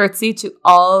curtsy to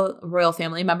all royal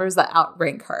family members that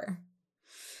outrank her.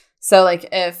 So like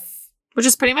which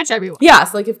is pretty much everyone. Yeah,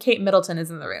 so like if Kate Middleton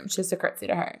is in the room, she has to curtsy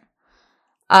to her.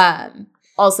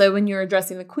 Also, when you're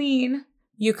addressing the queen,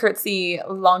 you curtsy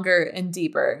longer and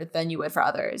deeper than you would for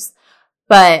others.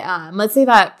 But let's say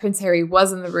that Prince Harry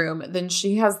was in the room, then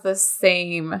she has the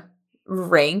same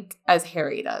rank as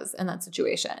Harry does in that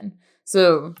situation.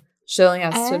 So she only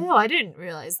has to... Oh, I didn't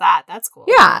realize that. That's cool.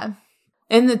 Yeah.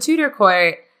 In the Tudor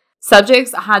court,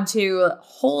 subjects had to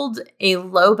hold a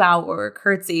low bow or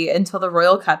curtsy until the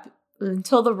royal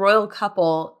until the royal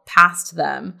couple passed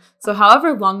them. So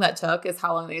however long that took is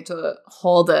how long they had to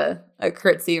hold a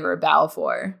curtsy or a bow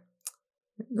for.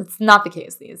 That's not the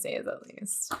case these days, at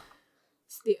least.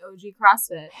 It's the OG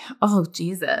CrossFit. Oh,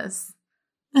 Jesus.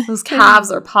 Those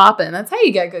calves are popping. That's how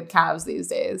you get good calves these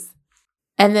days.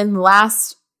 And then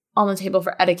last on the table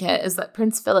for etiquette is that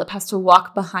Prince Philip has to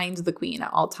walk behind the Queen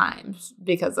at all times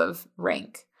because of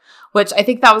rank, which I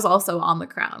think that was also on the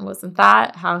crown. Wasn't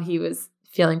that how he was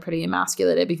feeling pretty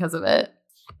emasculated because of it?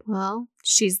 Well,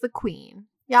 she's the Queen.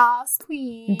 Yes,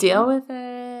 Queen. Deal with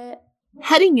it.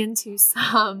 Heading into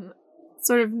some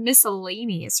sort of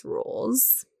miscellaneous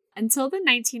rules. Until the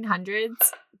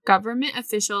 1900s, government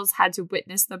officials had to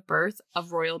witness the birth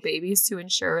of royal babies to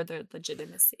ensure their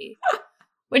legitimacy.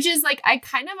 Which is like, I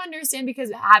kind of understand because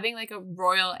having like a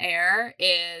royal heir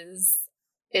is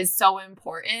so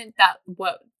important that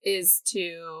what is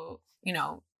to, you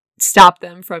know, stop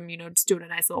them from, you know, just doing a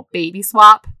nice little baby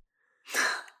swap.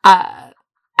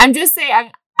 I'm just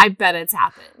saying, I bet it's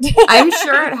happened. I'm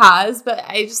sure it has, but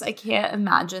I can't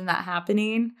imagine that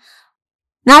happening.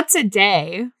 Not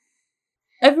today.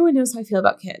 Everyone knows how I feel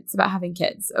about kids, about having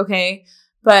kids, okay?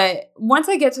 But once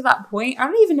I get to that point, I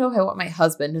don't even know if I want my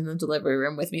husband in the delivery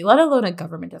room with me, let alone a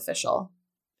government official.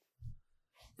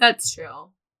 That's true.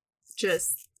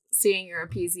 Just seeing your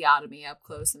episiotomy up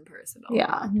close and personal.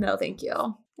 Yeah, no, thank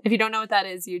you. If you don't know what that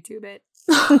is, YouTube it.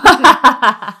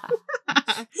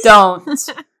 Don't.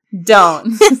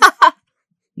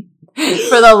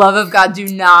 For the love of God, do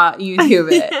not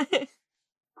YouTube it.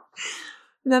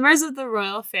 Members of the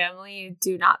royal family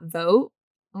do not vote.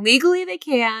 Legally, they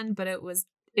can, but it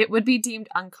would be deemed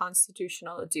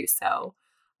unconstitutional to do so.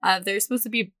 They're supposed to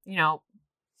be, you know,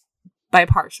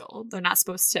 bipartial. They're not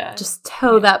supposed to just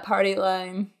toe that party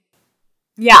line.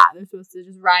 Yeah, they're supposed to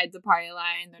just ride the party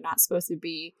line. They're not supposed to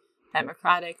be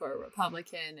Democratic or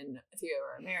Republican. And if you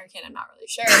were American, I'm not really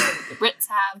sure what the Brits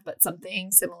have, but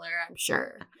something similar, I'm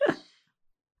sure.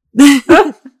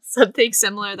 Something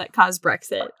similar that caused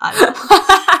Brexit.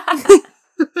 I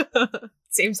don't know.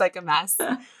 Seems like a mess.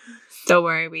 Don't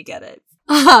worry, we get it.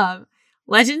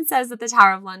 Legend says that the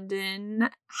Tower of London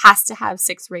has to have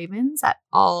 6 ravens at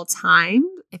all times.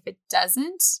 If it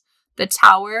doesn't, the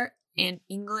tower and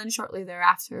England shortly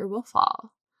thereafter will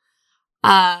fall.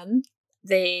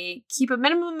 They keep a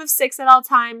minimum of 6 at all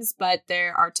times, but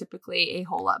there are typically a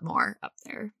whole lot more up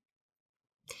there.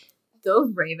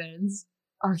 Those ravens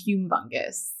are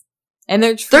humongous. And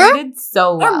they're treated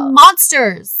so well. They're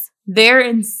monsters. They're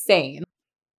insane.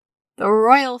 The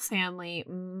royal family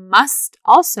must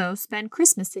also spend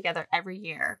Christmas together every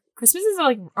year. Christmas is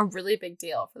like a really big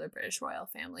deal for the British royal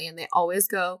family, and they always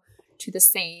go to the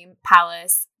same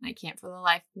palace. And I can't for the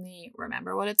life of me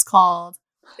remember what it's called.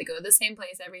 They go to the same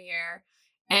place every year,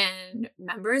 and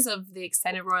members of the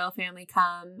extended royal family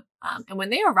come. And when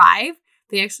they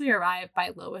actually arrive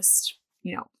by lowest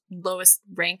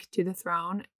rank to the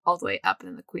throne, all the way up,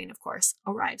 and the queen, of course,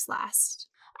 arrives last.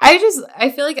 I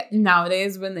feel like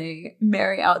nowadays when they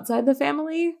marry outside the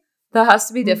family, that has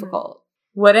to be difficult.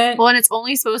 Wouldn't... Well, and it's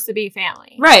only supposed to be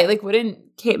family. Right. Like,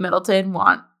 wouldn't Kate Middleton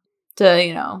want to,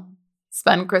 you know,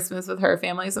 spend Christmas with her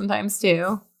family sometimes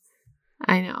too?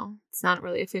 I know. It's not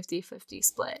really a 50-50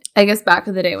 split. I guess back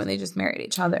in the day when they just married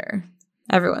each other.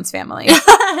 Everyone's family.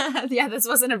 Yeah, this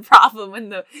wasn't a problem when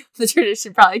the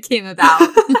tradition probably came about.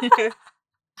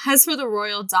 As for the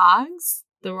royal dogs,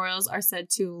 the royals are said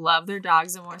to love their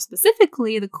dogs, and more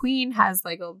specifically, the queen has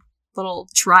like a little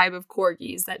tribe of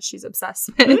corgis that she's obsessed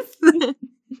with.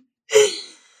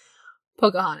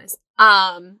 Pocahontas.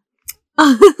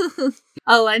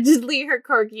 Allegedly, her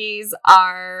corgis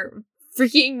are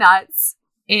freaking nuts,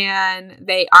 and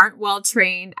they aren't well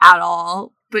trained at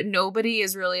all, but nobody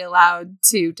is really allowed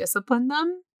to discipline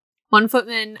them. One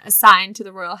footman assigned to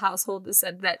the royal household has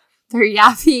said that they're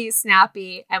yappy,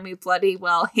 snappy, and we bloody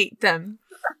well hate them.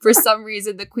 For some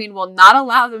reason, the queen will not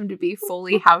allow them to be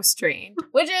fully house trained,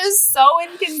 which is so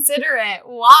inconsiderate.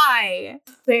 Why?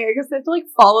 I guess they have to like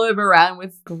follow him around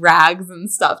with rags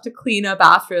and stuff to clean up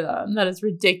after them. That is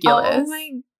ridiculous.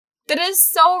 That is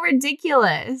so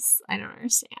ridiculous. I don't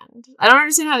understand. I don't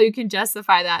understand how you can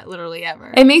justify that literally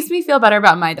ever. It makes me feel better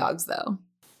about my dogs, though.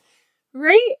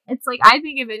 Right? It's like, I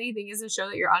think if anything is to show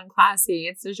that you're unclassy,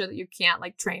 it's to show that you can't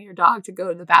like train your dog to go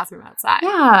to the bathroom outside.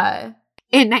 Yeah.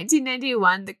 In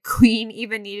 1991, the queen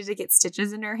even needed to get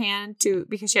stitches in her hand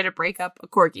because she had to break up a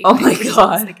corgi. Oh my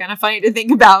God. It's kind of funny to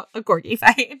think about a corgi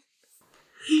fight.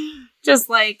 Just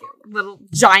like little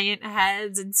giant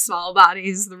heads and small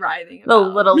bodies writhing about. The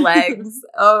little legs.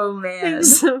 Oh man.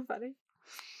 It's so funny.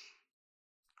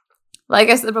 Like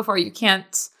I said before, you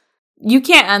can't you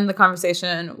can't end the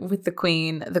conversation with the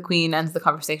queen. The queen ends the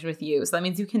conversation with you. So that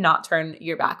means you cannot turn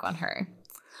your back on her.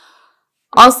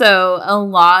 Also, a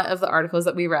lot of the articles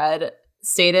that we read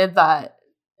stated that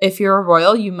if you're a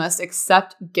royal, you must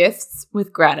accept gifts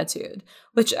with gratitude,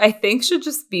 which I think should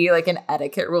just be like an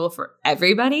etiquette rule for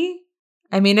everybody.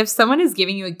 I mean, if someone is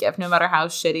giving you a gift, no matter how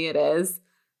shitty it is,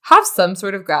 have some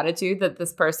sort of gratitude that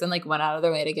this person like went out of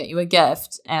their way to get you a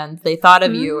gift and they thought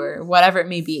of you or whatever it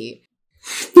may be.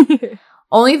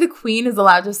 Only the queen is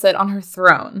allowed to sit on her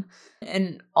throne.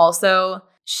 And also,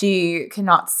 she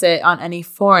cannot sit on any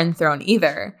foreign throne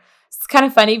either. It's kind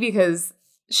of funny because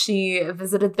she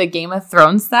visited the Game of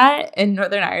Thrones set in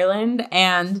Northern Ireland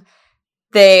and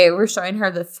they were showing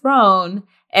her the throne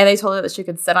and they told her that she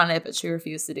could sit on it, but she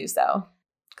refused to do so.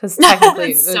 Because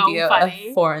technically it would be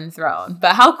a foreign throne.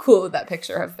 But how cool would that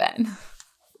picture have been?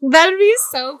 That would be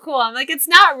so cool. I'm like, it's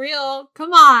not real.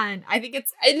 Come on. I think it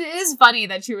is funny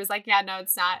that she was like, yeah, no,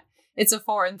 it's not. It's a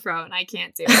foreign throne. I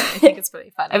can't do it. I think it's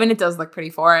pretty funny. I mean, it does look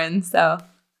pretty foreign, so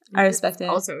I respect it.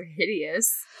 Also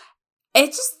hideous. It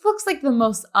just looks like the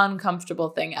most uncomfortable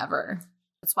thing ever.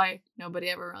 That's why nobody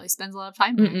ever really spends a lot of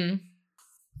time there.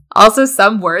 Also,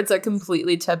 some words are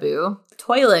completely taboo.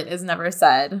 Toilet is never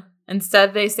said.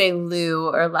 Instead, they say loo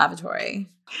or lavatory.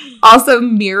 Also,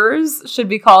 mirrors should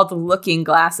be called looking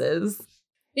glasses.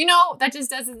 You know, that just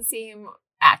doesn't seem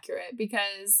accurate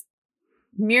because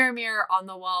mirror, mirror on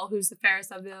the wall, who's the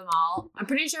fairest of them all? I'm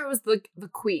pretty sure it was the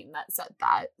queen that said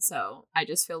that. So I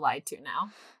just feel lied to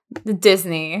now.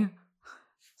 Disney.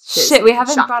 Shit, we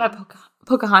haven't brought up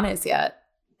Pocahontas yet.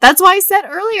 That's why I said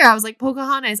earlier, I was like,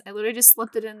 Pocahontas. I literally just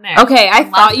slipped it in there. Okay, I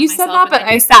thought you said that, but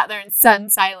I sat there in sudden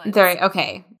silence. Right,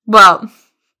 okay. Well,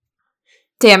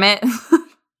 damn it.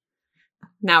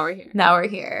 Now we're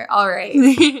here. All right.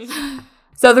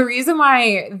 So the reason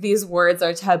why these words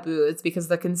are taboo is because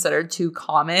they're considered too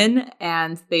common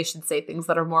and they should say things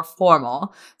that are more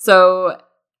formal. So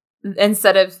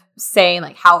instead of saying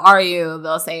like, how are you?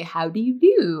 They'll say, how do you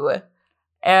do?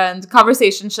 And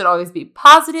conversation should always be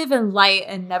positive and light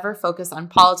and never focus on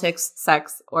politics,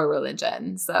 sex, or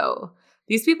religion. So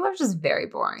these people are just very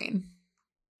boring.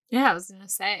 Yeah, I was going to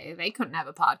say, they couldn't have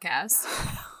a podcast.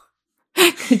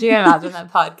 Could you imagine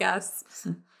that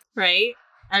podcast? Right?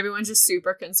 Everyone's just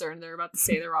super concerned they're about to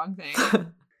say the wrong thing.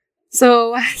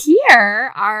 So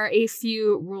here are a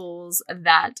few rules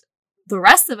that the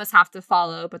rest of us have to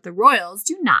follow, but the royals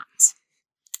do not.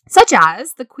 Such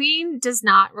as, the queen does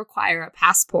not require a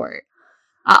passport.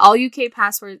 All UK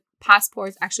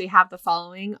passports actually have the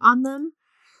following on them.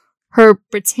 Her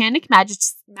Britannic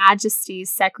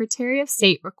Majesty's Secretary of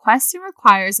State requests and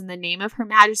requires in the name of Her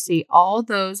Majesty all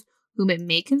those whom it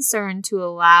may concern to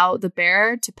allow the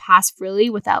bearer to pass freely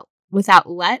without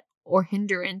let or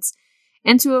hindrance,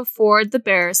 and to afford the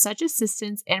bearer such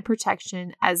assistance and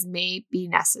protection as may be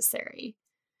necessary.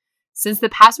 Since the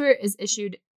passport is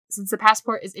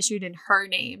issued in her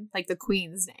name, like the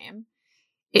Queen's name,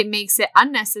 it makes it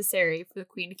unnecessary for the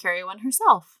Queen to carry one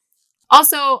herself.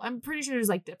 Also, I'm pretty sure there's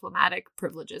like diplomatic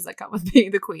privileges that come with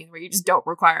being the Queen where you just don't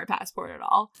require a passport at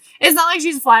all. It's not like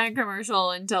she's flying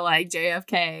commercial into like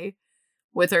JFK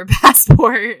with her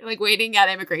passport, like waiting at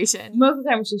immigration. Most of the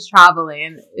time she's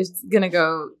traveling, she's going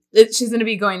to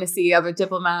be going to see other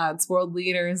diplomats, world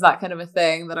leaders, that kind of a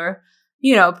thing that are,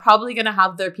 you know, probably going to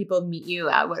have their people meet you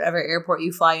at whatever airport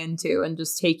you fly into and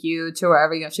just take you to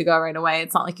wherever you have to go right away.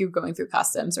 It's not like you're going through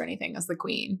customs or anything as the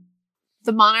Queen.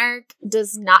 The monarch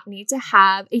does not need to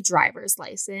have a driver's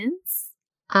license.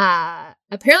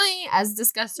 Apparently, as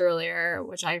discussed earlier,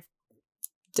 which I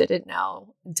didn't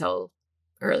know until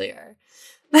earlier,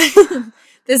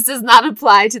 this does not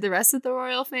apply to the rest of the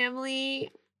royal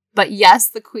family. But yes,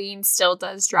 the Queen still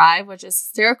does drive, which is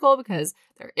hysterical because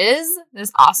there is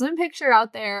this awesome picture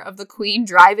out there of the Queen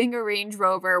driving a Range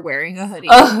Rover wearing a hoodie.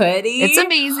 A hoodie? It's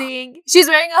amazing. She's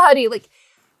wearing a hoodie, like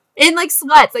in like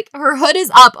sweats. Like her hood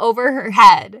is up over her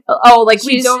head. Oh, like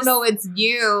we don't know it's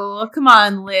you. Come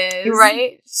on, Liz.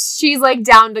 Right? She's like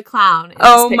down to clown.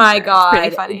 Oh my God.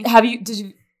 It's pretty funny. Did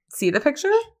you see the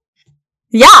picture?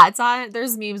 Yeah, it's on.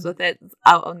 There's memes with it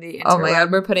out on the internet. Oh my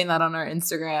God, we're putting that on our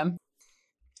Instagram.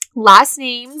 Last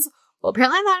names, well,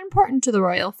 apparently not important to the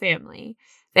royal family.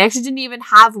 They actually didn't even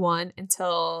have one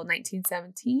until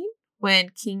 1917 when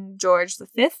King George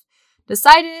V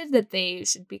decided that they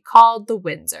should be called the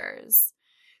Windsors.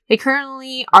 They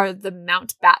currently are the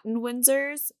Mountbatten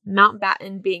Windsors,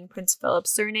 Mountbatten being Prince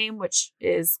Philip's surname, which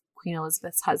is Queen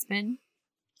Elizabeth's husband.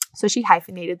 So she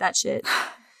hyphenated that shit.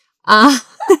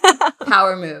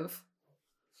 Power move.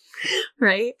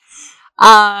 Right?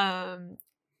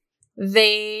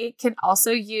 They can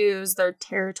also use their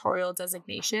territorial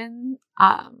designation.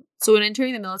 So when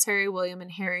entering the military, William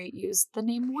and Harry used the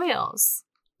name Wales.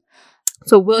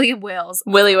 So William Wales.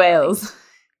 Willie Wales.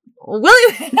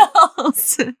 Willie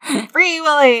Wales. Free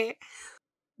Willie.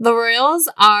 The royals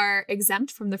are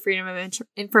exempt from the Freedom of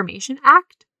Information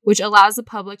Act, which allows the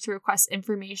public to request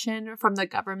information from the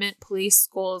government, police,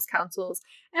 schools, councils,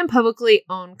 and publicly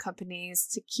owned companies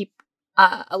to keep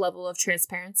a level of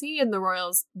transparency. And the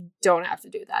royals don't have to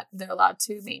do that. They're allowed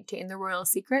to maintain the royal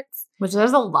secrets. Which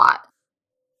there's a lot.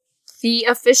 The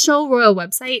official royal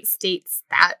website states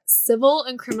that civil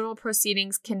and criminal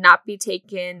proceedings cannot be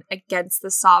taken against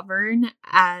the sovereign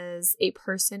as a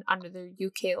person under the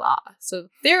UK law. So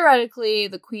theoretically,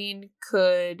 the Queen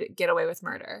could get away with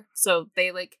murder. So they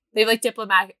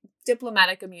have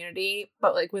diplomatic immunity,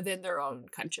 but like within their own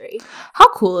country.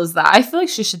 How cool is that? I feel like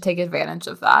she should take advantage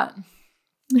of that.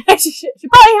 She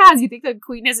probably has. You think the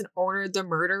Queen hasn't ordered the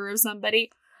murder of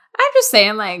somebody? I'm just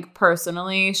saying, like,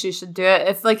 personally, she should do it.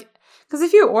 Because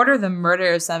if you order the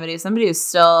murder of somebody is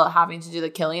still having to do the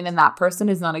killing, and that person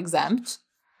is not exempt.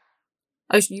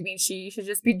 Oh, you mean she should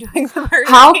just be doing the murder?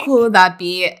 How cool would that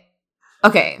be?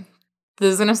 Okay,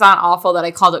 this is going to sound awful that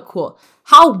I called it cool.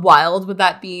 How wild would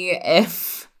that be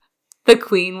if the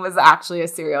Queen was actually a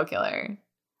serial killer?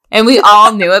 And we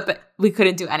all knew it, but we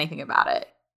couldn't do anything about it.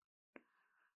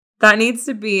 That needs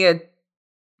to be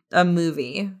a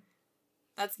movie.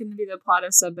 That's going to be the plot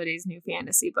of somebody's new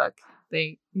fantasy book.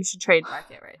 You should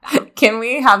trademark it right now. Can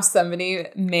we have somebody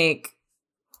make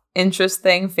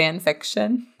interesting fan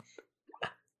fiction?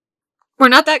 We're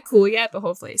not that cool yet, but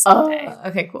hopefully someday.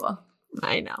 Okay, cool.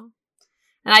 I know.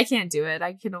 And I can't do it.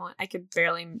 I could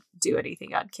barely do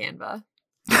anything on Canva.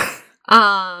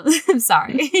 I'm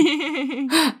sorry.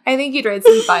 I think you'd write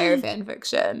some fire fan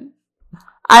fiction.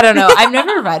 I don't know. I've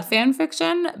never read fan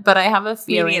fiction, but I have a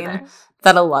feeling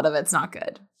that a lot of it's not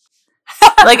good.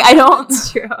 Like, I don't.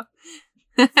 It's true.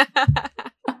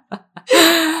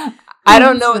 I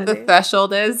don't know what the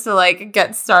threshold is to like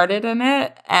get started in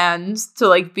it and to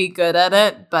like be good at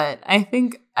it, but I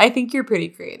think you're pretty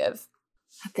creative.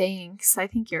 Thanks. I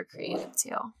think you're creative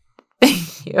too.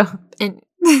 Thank you. And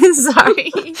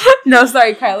sorry. No,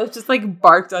 sorry. Kyla just like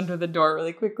barked under the door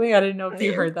really quickly. I didn't know if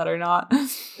you heard that or not.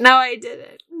 No, I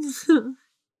didn't.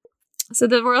 So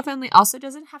the royal family also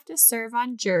doesn't have to serve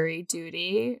on jury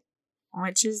duty,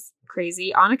 which is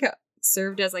crazy. Annika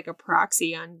served as like a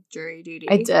proxy on jury duty.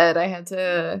 I did. I had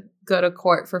to go to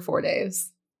court for 4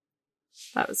 days.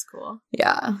 That was cool.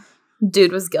 Yeah.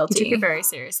 Dude was guilty. You took it very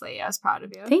seriously. I was proud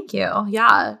of you. Thank you.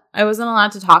 Yeah. I wasn't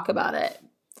allowed to talk about it.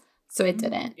 So I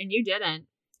didn't. And you didn't.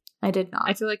 I did not.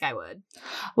 I feel like I would.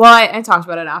 Well, I talked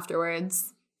about it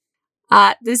afterwards.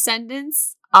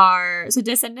 Descendants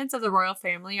of the royal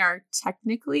family are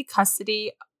technically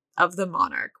custody of the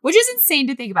monarch, which is insane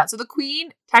to think about. So the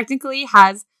Queen technically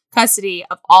has custody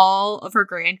of all of her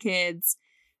grandkids,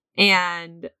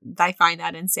 and I find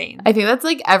that insane. I think that's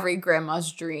like every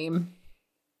grandma's dream.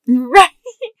 Right.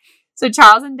 So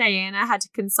Charles and Diana had to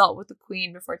consult with the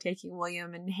Queen before taking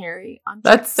William and Harry on trips.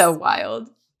 That's so wild.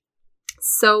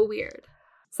 So weird.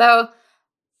 So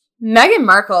Meghan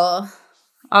Markle,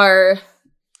 our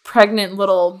pregnant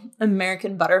little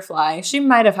American butterfly, she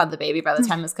might have had the baby by the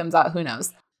time this comes out. Who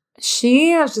knows?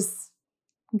 She has just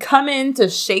come in to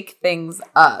shake things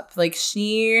up. Like,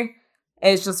 she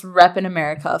is just repping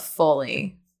America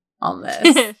fully on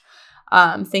this.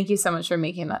 Thank you so much for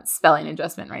making that spelling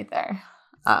adjustment right there.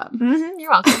 You're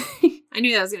welcome. I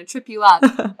knew that was going to trip you up.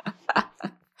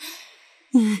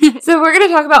 So we're going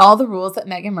to talk about all the rules that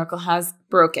Meghan Markle has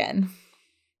broken.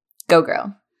 Go,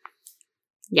 girl.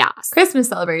 Yes. Christmas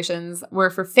celebrations were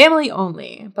for family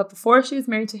only, but before she was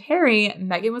married to Harry,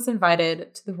 Meghan was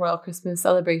invited to the royal Christmas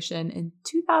celebration in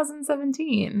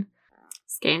 2017.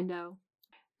 Scando.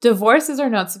 Divorces are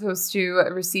not supposed to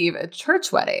receive a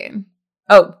church wedding.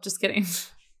 Oh, just kidding.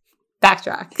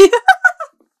 Backtrack.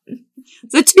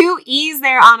 The 2 E's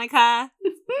there, Annika.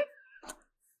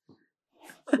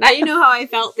 Now you know how I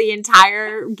felt the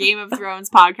entire Game of Thrones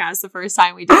podcast the first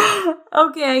time we did it.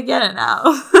 Okay, I get it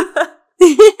now.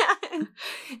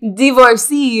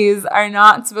 Divorcees are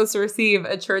not supposed to receive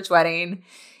a church wedding.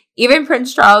 Even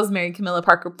Prince Charles married Camilla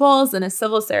Parker Bowles in a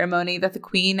civil ceremony that the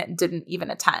Queen didn't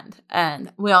even attend.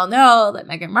 And we all know that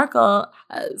Meghan Markle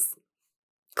has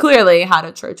clearly had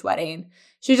a church wedding.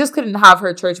 She just couldn't have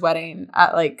her church wedding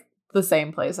at like the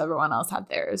same place everyone else had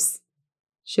theirs.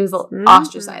 She was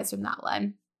ostracized from that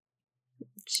one.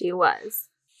 She was.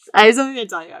 I have something to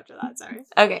tell you after that, sorry.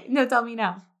 Okay, no, tell me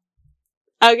now.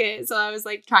 Okay, so I was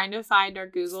like trying to find our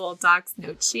Google Docs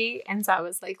note sheet, and so I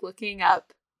was like looking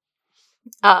up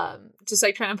just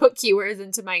like trying to put keywords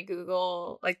into my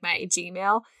Google, like my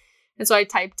Gmail. And so I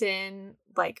typed in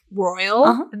like royal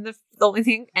and the only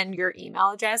thing and your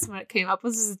email address. And when it came up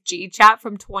was this G chat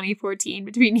from 2014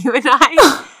 between you and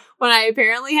I when I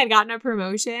apparently had gotten a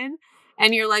promotion.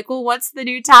 And you're like, well, what's the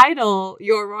new title?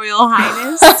 Your Royal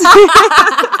Highness.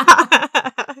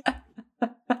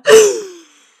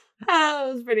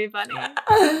 That was pretty funny.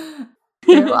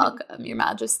 You're welcome, Your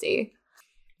Majesty.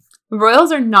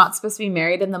 Royals are not supposed to be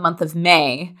married in the month of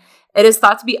May. It is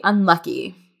thought to be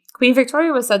unlucky. Queen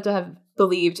Victoria was said to have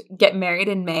believed get married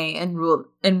in May and rule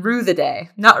the day,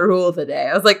 not rule the day.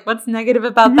 I was like, what's negative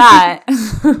about that?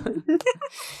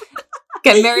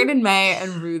 Get married in May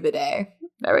and rue the day.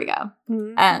 There we go.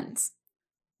 Mm-hmm. And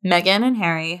Meghan and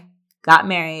Harry got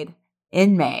married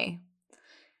in May.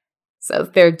 So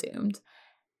they're doomed.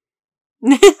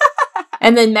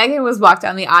 And then Meghan was walked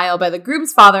down the aisle by the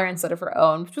groom's father instead of her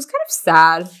own, which was kind of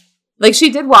sad. Like,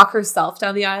 she did walk herself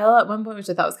down the aisle at one point, which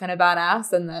I thought was kind of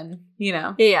badass. And then,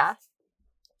 Yeah.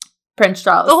 Prince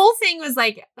Charles. The whole thing was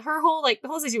like, the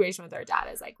whole situation with her dad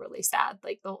is like really sad.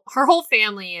 Like, her whole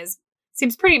family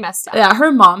seems pretty messed up. Yeah,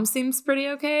 her mom seems pretty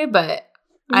okay, but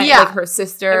like her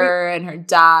sister and her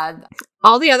dad.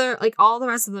 All the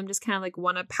rest of them just kind of like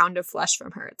want a pound of flesh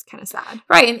from her. It's kind of sad.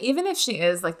 Right. And even if she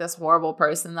is like this horrible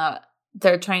person that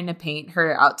they're trying to paint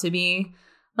her out to be,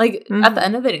 like at the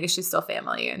end of the day, she's still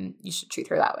family and you should treat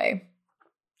her that way.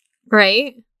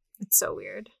 Right? It's so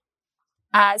weird.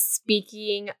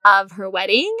 Speaking of her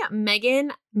wedding,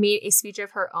 Meghan made a speech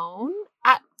of her own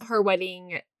at her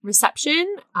wedding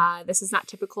reception. This is not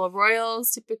typical of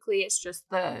royals. Typically, it's just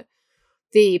the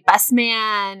best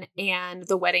man and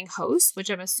the wedding host, which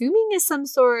I'm assuming is some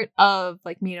sort of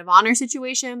like maid of honor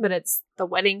situation, but it's the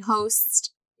wedding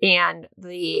host and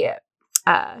the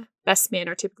best man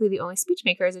are typically the only speech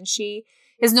makers. And she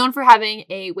is known for having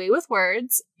a way with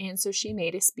words. And so she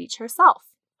made a speech herself.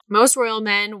 Most royal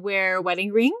men wear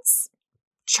wedding rings.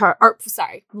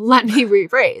 Let me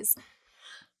rephrase.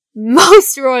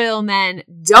 Most royal men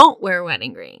don't wear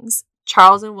wedding rings.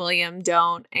 Charles and William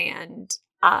don't. And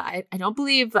I don't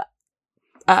believe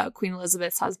Queen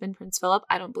Elizabeth's husband, Prince Philip,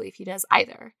 I don't believe he does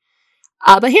either.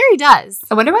 But Harry does.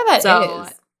 I wonder why that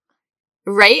is.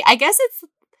 Right? I guess it's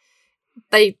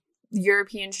the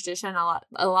European tradition.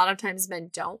 A lot of times men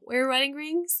don't wear wedding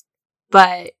rings.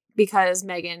 But because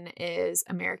Meghan is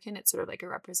American, it's sort of like a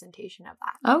representation of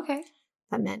that. Okay.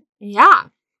 That meant, yeah.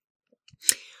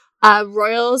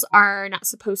 Royals are not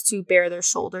supposed to bare their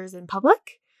shoulders in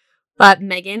public. But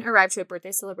Meghan arrived to a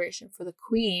birthday celebration for the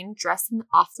Queen dressed in an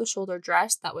off-the-shoulder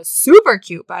dress that was super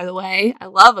cute, by the way. I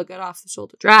love a good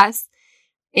off-the-shoulder dress.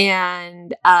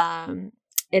 And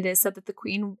it is said that the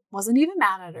Queen wasn't even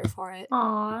mad at her for it.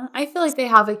 Aw, I feel like they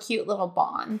have a cute little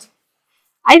bond.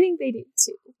 I think they do,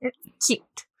 too. It's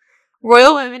cute.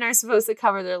 Royal women are supposed to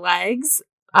cover their legs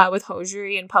with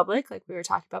hosiery in public, like we were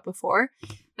talking about before.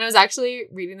 And I was actually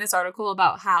reading this article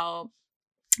about how,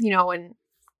 when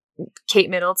Kate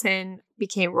Middleton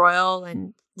became royal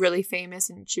and really famous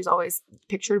and she was always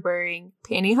pictured wearing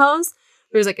pantyhose,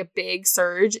 there was like a big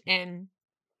surge in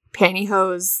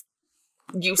pantyhose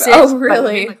usage. Oh,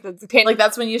 really? Like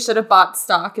that's when you should have bought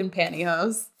stock in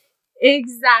pantyhose.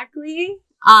 Exactly.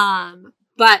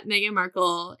 But Meghan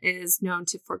Markle is known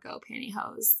to forego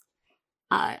pantyhose.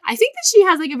 I think that she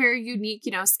has like a very unique,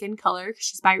 skin color because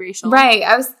she's biracial. Right.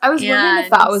 I was wondering if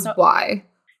that was why.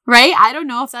 Right? I don't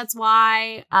know if that's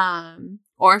why.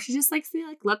 Or if she just likes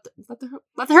to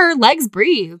let her legs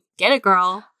breathe. Get it,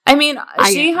 girl. I mean,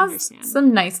 she has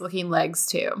some nice looking legs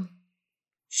too.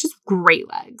 She's great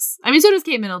legs. I mean, so does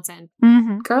Kate Middleton.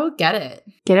 Mm-hmm. Girl, get it.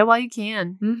 Get it while you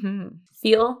can. Mm-hmm.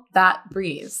 Feel that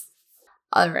breeze.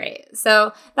 All right.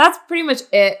 So that's pretty much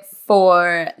it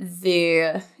for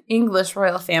the English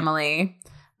royal family.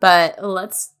 But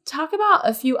let's talk about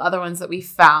a few other ones that we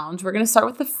found. We're going to start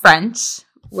with the French,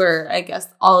 where I guess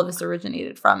all of this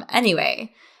originated from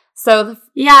anyway. So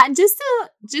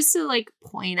just to like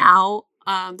point out,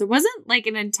 there wasn't like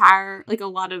a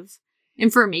lot of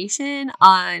information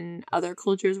on other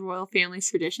cultures' royal families'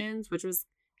 traditions, which was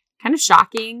kind of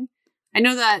shocking. I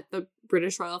know that the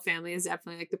British royal family is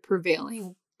definitely like the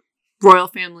prevailing royal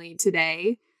family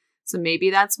today, so maybe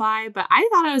that's why. But I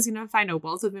thought I was going to find a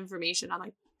wealth of information on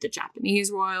like the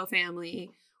Japanese royal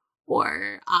family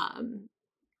or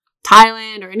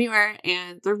Thailand or anywhere,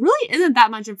 and there really isn't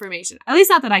that much information. At least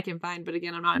not that I can find, but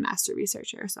again, I'm not a master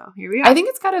researcher, so here we are. I think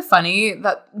it's kind of funny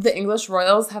that the English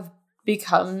royals have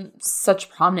become such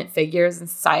prominent figures in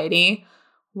society,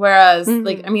 whereas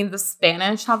the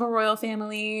Spanish have a royal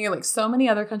family, like so many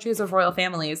other countries have royal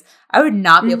families. I would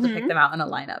not be able to pick them out in a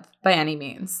lineup by any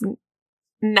means.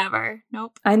 Never.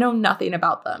 Nope. I know nothing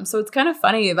about them. So it's kind of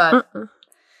funny that,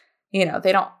 you know,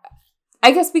 they don't,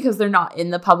 I guess because they're not in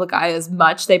the public eye as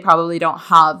much, they probably don't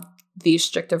have these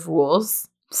restrictive rules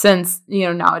since, you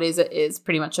know, nowadays it is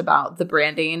pretty much about the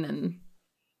branding and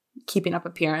keeping up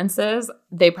appearances.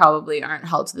 They probably aren't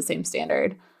held to the same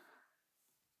standard.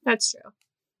 That's true.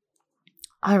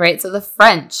 All right. So the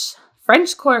French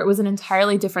court was an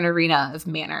entirely different arena of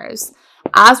manners.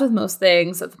 As with most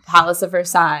things at the Palace of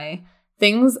Versailles,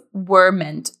 things were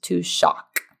meant to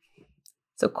shock.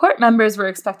 So court members were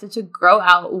expected to grow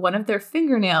out one of their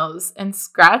fingernails and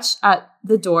scratch at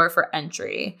the door for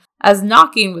entry, as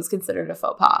knocking was considered a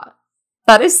faux pas.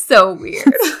 That is so weird.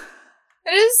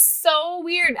 It is so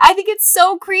weird. I think it's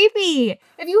so creepy.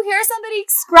 If you hear somebody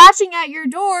scratching at your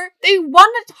door, they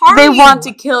want to harm you. They want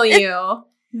to kill you.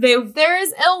 There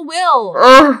is ill will.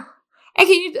 Ugh. And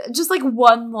can you just like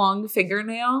one long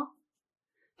fingernail?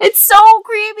 It's so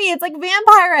creepy. It's like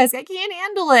vampire-esque. I can't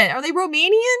handle it. Are they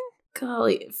Romanian?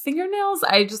 Golly, fingernails,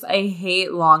 I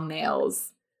hate long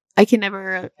nails. I can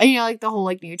never, you know, like the whole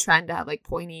like new trend to have like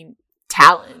pointing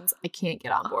talons. I can't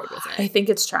get on board with it. I think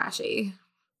it's trashy.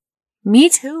 Me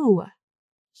too.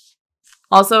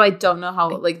 Also, I don't know how,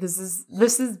 like, this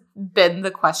has been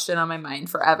the question on my mind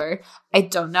forever. I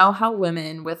don't know how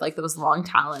women with like those long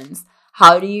talons,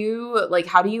 how do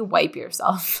you wipe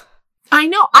yourself? I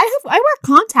know. I wear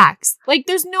contacts. Like,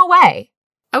 there's no way.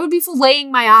 I would be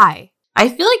filleting my eye. I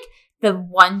feel like the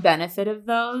one benefit of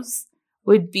those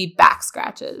would be back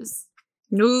scratches.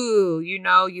 Ooh, you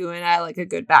know, you and I like a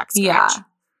good back scratch. Yeah.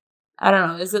 I don't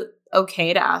know. Is it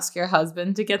okay to ask your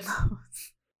husband to get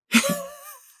those?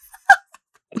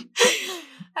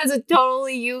 That's a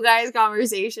totally you guys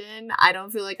conversation. I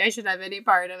don't feel like I should have any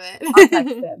part of it. I'll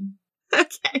text him.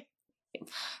 Okay.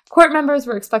 Court members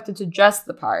were expected to dress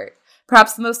the part.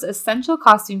 Perhaps the most essential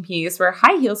costume piece were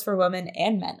high heels for women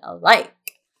and men alike.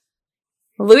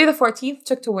 Louis XIV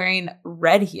took to wearing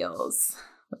red heels,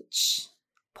 which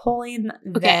pulling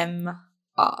them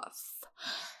off.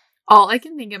 All I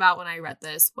can think about when I read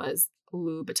this was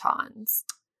Louboutins.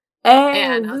 Hey,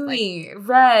 and Louis, like,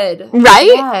 red. Right?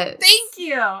 Yes. Thank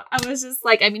you. I was just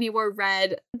like, I mean, he wore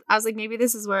red. I was like, maybe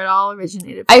this is where it all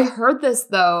originated from. I've heard this,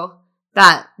 though,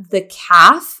 that the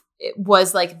calf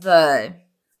was like the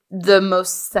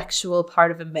most sexual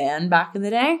part of a man back in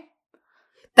the day.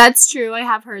 That's true. I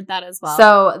have heard that as well.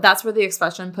 So that's where the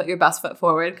expression "put your best foot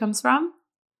forward" comes from.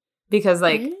 Because,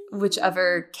 like,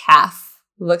 whichever calf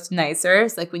looked nicer,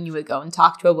 it's like when you would go and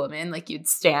talk to a woman, like, you'd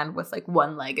stand with, like,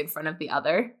 one leg in front of the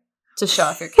other to show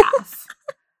off your calf.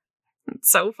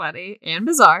 It's so funny and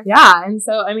bizarre. Yeah. And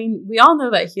so, I mean, we all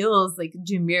know that heels, like,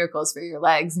 do miracles for your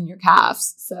legs and your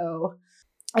calves. So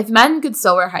if men could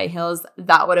still wear high heels,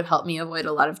 that would have helped me avoid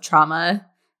a lot of trauma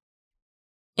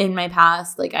in my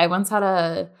past. Like, I once had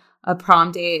a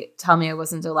prom date tell me I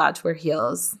wasn't allowed to wear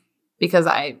heels because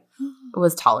I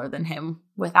was taller than him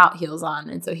without heels on.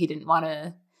 And so he didn't want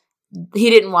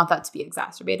that to be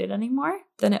exacerbated anymore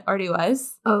than it already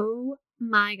was. Oh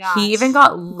my gosh. He even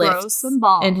got lifts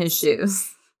in his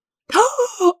shoes.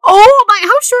 Oh my,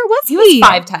 how short was he? He was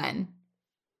 5'10".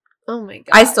 Oh my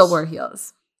gosh. I still wear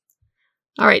heels.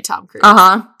 All right, Tom Cruise.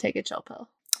 Take a chill pill.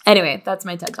 Anyway, that's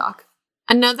my TED Talk.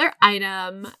 Another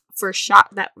item for shock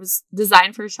that was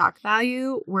designed for shock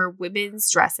value were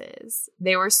women's dresses.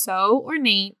 They were so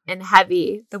ornate and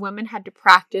heavy, the women had to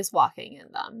practice walking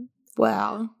in them.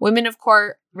 Wow. Women of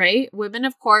court, right? Women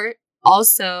of court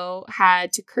also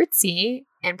had to curtsy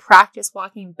and practice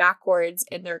walking backwards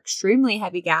in their extremely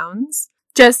heavy gowns.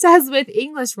 Just as with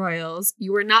English royals,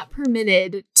 you were not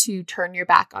permitted to turn your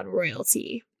back on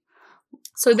royalty.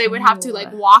 So they would have to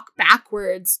like walk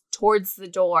backwards towards the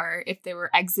door if they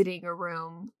were exiting a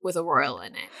room with a royal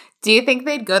in it. Do you think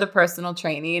they'd go to personal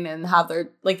training and have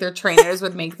their trainers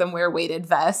would make them wear weighted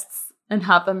vests and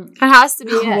have them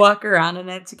walk around in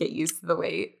it to get used to the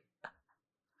weight?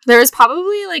 There was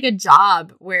probably like a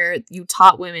job where you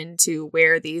taught women to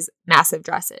wear these massive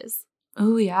dresses.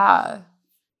 Oh, yeah.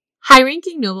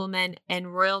 High-ranking noblemen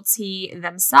and royalty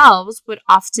themselves would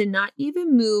often not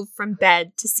even move from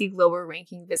bed to see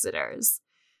lower-ranking visitors.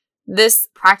 This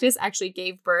practice actually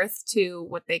gave birth to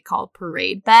what they call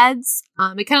parade beds.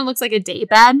 It kind of looks like a day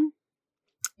bed.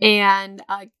 And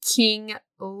King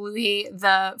Louis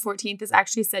XIV is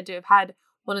actually said to have had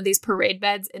one of these parade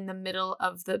beds in the middle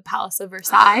of the Palace of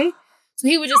Versailles. So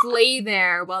he would just lay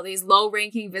there while these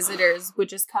low-ranking visitors would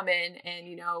just come in and,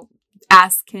 you know,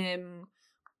 ask him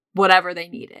whatever they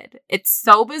needed. It's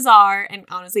so bizarre and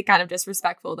honestly kind of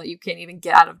disrespectful that you can't even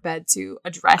get out of bed to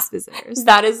address visitors.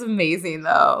 That is amazing,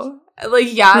 though.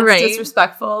 Like, yeah, it's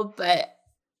disrespectful, but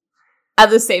at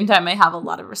the same time, I have a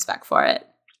lot of respect for it.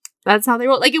 That's how they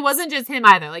roll. Like, it wasn't just him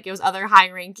either. Like, it was other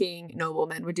high-ranking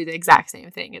noblemen would do the exact same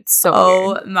thing. It's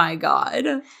so weird. My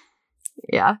God.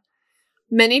 Yeah.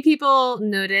 Many people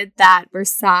noted that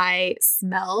Versailles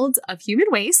smelled of human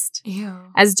waste.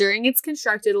 Ew. As during its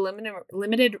construction,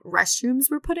 limited restrooms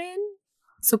were put in.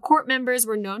 So court members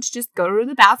were known to just go to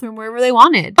the bathroom wherever they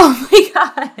wanted. Oh my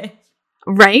God.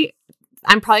 Right?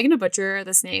 I'm probably going to butcher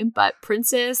this name, but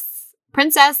Princess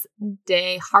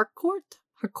de Harcourt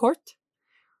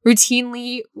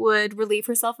routinely would relieve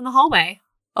herself in the hallway.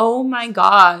 Oh my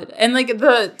God. And like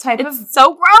the type of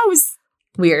so gross.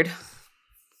 Weird.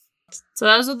 So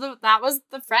that was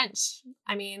the French.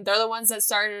 I mean, they're the ones that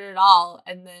started it all,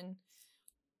 and then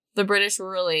the British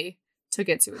really took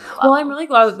it to a new level. Well, I'm really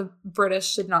glad that the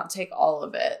British did not take all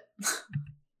of it.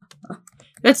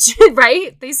 That's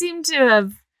right. They seem to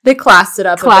have classed it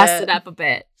up a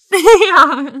bit.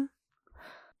 Yeah.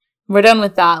 We're done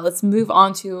with that. Let's move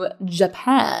on to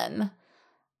Japan,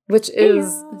 which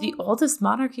is the oldest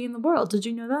monarchy in the world. Did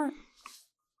you know that?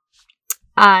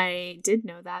 I did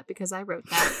know that because I wrote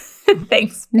that.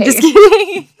 Thanks. Just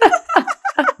kidding.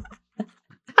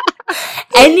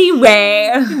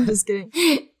 Anyway. I'm just kidding.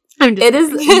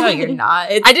 No, you're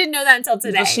not. I didn't know that until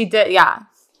today. She did, yeah.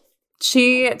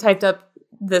 She typed up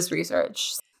this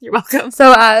research. You're welcome.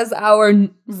 So as our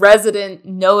resident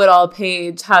know-it-all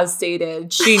page has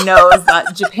stated, she knows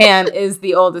that Japan is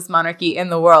the oldest monarchy in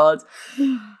the world.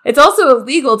 It's also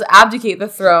illegal to abdicate the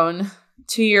throne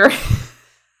to your...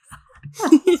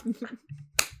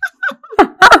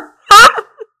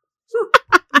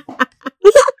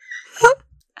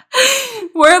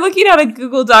 We're looking at a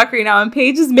Google Doc right now, and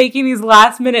Paige is making these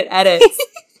last-minute edits.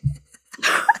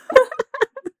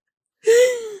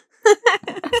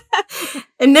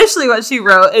 Initially, what she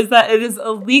wrote is that it is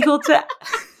illegal to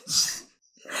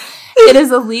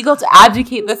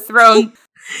abdicate the throne.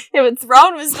 If a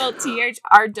throne was spelled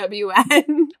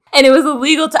THRWN. And it was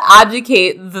illegal to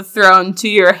abdicate the throne to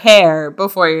your hair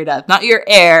before your death. Not your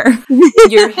heir.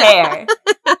 Your hair.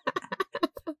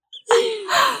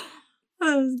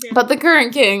 But the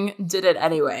current king did it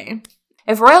anyway.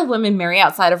 If royal women marry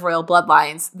outside of royal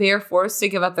bloodlines, they are forced to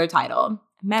give up their title.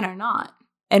 Men are not.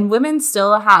 And women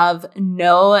still have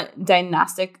no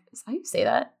dynastic... Is that how you say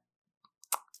that?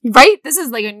 Right? This is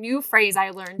like a new phrase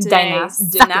I learned today.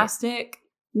 Dynastic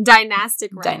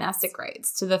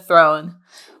rights to the throne.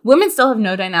 Women still have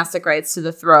no dynastic rights to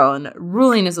the throne.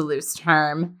 Ruling is a loose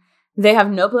term. They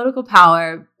have no political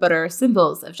power, but are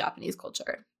symbols of Japanese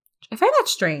culture. I find that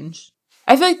strange.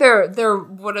 I feel like they're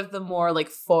one of the more like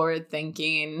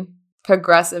forward-thinking,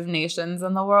 progressive nations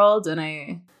in the world,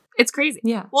 and it's crazy.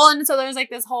 Yeah. Well, and so there's like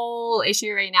this whole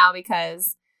issue right now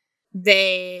because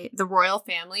the royal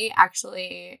family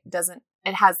actually doesn't.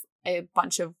 It has a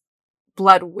bunch of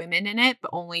blood women in it,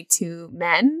 but only 2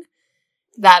 men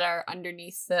that are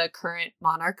underneath the current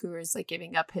monarch who is like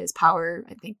giving up his power,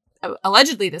 I think,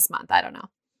 allegedly this month. I don't know.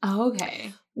 Oh,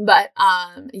 okay. But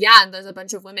yeah, and there's a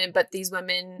bunch of women, but these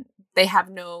women, they have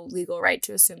no legal right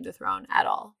to assume the throne at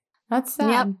all. That's sad.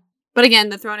 Yep. But again,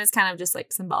 the throne is kind of just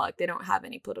like symbolic. They don't have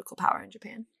any political power in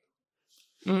Japan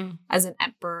as an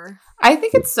emperor. I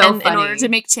think it's so funny in order to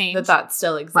make change that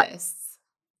still exists.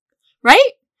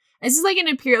 Right? This is like an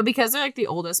imperial, because they're like the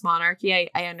oldest monarchy.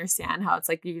 I understand how it's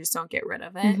like you just don't get rid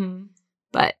of it. Mm-hmm.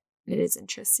 But it is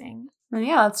interesting. And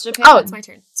yeah, that's Japan. Oh, it's my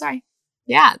turn. Sorry.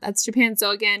 Yeah, that's Japan.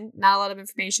 So again, not a lot of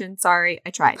information. Sorry, I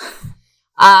tried.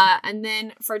 And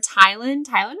then for Thailand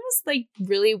was like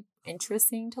really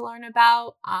interesting to learn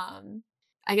about.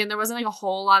 Again, there wasn't like a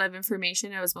whole lot of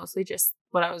information. It was mostly just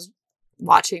what I was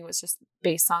watching was just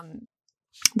based on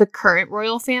the current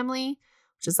royal family,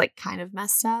 which is like kind of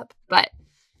messed up. But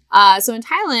so in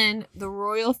Thailand, the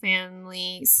royal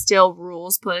family still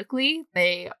rules politically.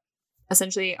 They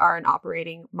essentially are an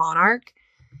operating monarch.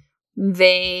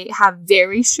 They have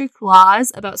very strict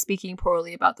laws about speaking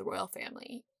poorly about the royal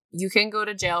family. You can go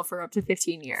to jail for up to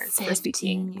 15 years for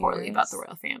speaking poorly about the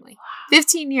royal family. Wow.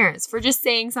 15 years for just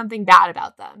saying something bad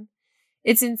about them.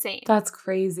 It's insane. That's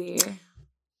crazy.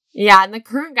 Yeah, and the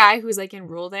current guy who's like in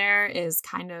rule there is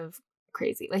kind of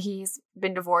crazy. Like he's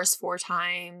been divorced 4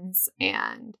 times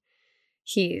and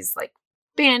he's like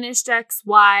banished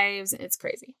ex-wives. It's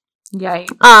crazy.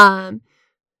 Yikes.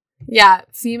 Yeah,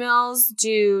 females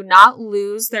do not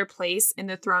lose their place in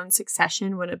the throne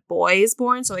succession when a boy is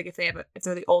born. So like if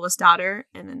they're the oldest daughter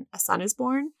and then a son is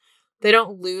born, they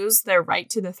don't lose their right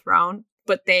to the throne,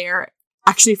 but they are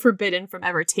actually forbidden from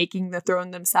ever taking the throne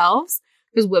themselves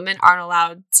because women aren't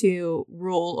allowed to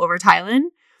rule over Thailand.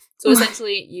 So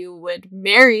essentially you would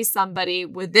marry somebody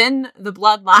within the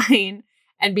bloodline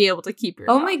and be able to keep your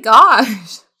throne. Oh my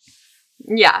gosh.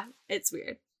 Yeah, it's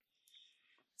weird.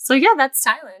 So yeah, that's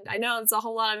Thailand. I know it's a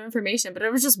whole lot of information, but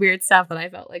it was just weird stuff that I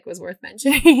felt like was worth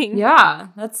mentioning. Yeah,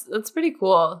 that's pretty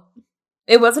cool.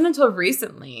 It wasn't until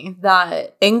recently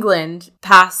that England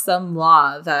passed some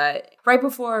law that right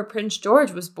before Prince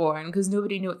George was born, because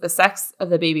nobody knew what the sex of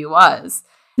the baby was,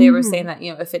 they were saying that,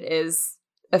 if it is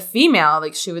a female,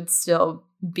 like she would still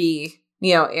be,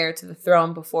 heir to the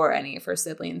throne before any of her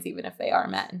siblings, even if they are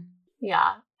men.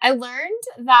 Yeah. I learned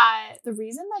that the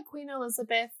reason that Queen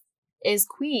Elizabeth is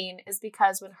queen is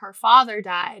because when her father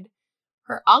died,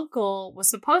 her uncle was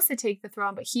supposed to take the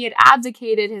throne, but he had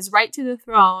abdicated his right to the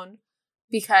throne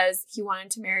because he wanted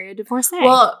to marry a divorcee.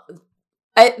 Well,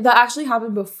 that actually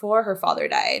happened before her father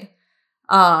died.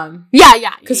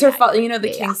 Yeah. Because her father, the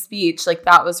King's Speech, like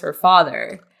that was her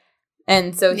father.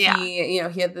 And so he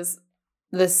had this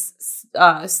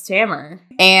stammer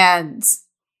and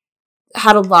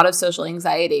had a lot of social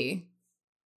anxiety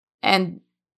and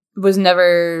was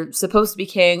never supposed to be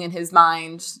king in his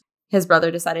mind. His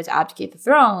brother decided to abdicate the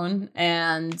throne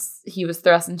and he was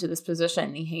thrust into this position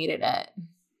and he hated it.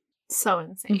 So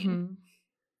insane.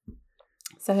 Mm-hmm.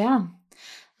 So yeah,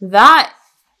 that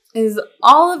is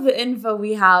all of the info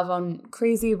we have on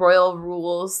crazy royal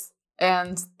rules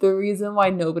and the reason why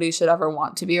nobody should ever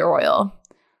want to be a royal.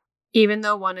 Even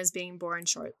though one is being born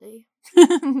shortly.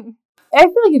 I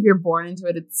feel like if you're born into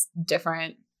it, it's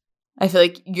different. I feel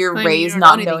like you're raised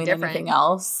not knowing anything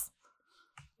else.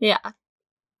 Yeah.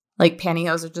 Like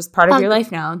pantyhose are just part of your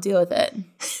life now. Deal with it.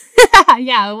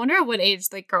 Yeah, I wonder at what age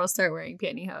like girls start wearing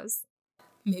pantyhose.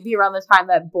 Maybe around the time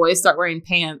that boys start wearing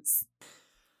pants.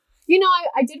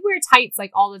 I did wear tights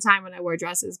like all the time when I wore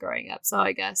dresses growing up, so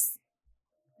I guess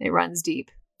it runs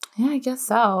deep. Yeah, I guess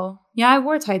so. Yeah, I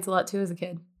wore tights a lot too as a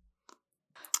kid.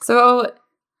 So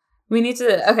we need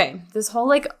to, this whole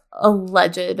like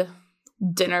alleged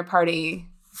dinner party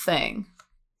thing.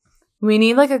 We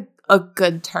need like a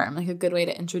good term, like a good way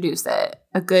to introduce it.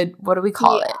 What do we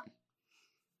call it?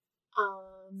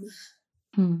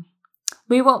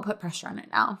 We won't put pressure on it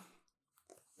now.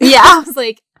 Yeah, I was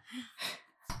like,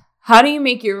 how do you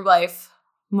make your life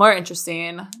more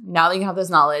interesting now that you have this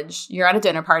knowledge? You're at a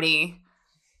dinner party.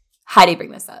 How do you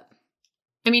bring this up?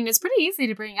 I mean, it's pretty easy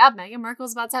to bring up. Meghan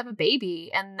Markle's about to have a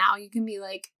baby. And now you can be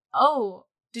like, oh,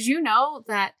 did you know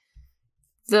that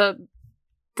the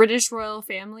British royal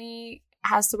family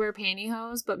has to wear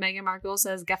pantyhose, but Meghan Markle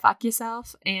says, "Go fuck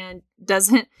yourself," and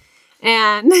doesn't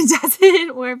wear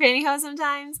pantyhose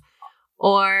sometimes?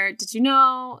 Or did you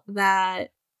know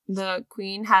that the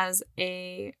Queen has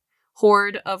a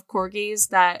horde of corgis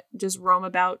that just roam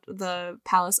about the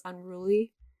palace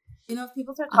unruly? If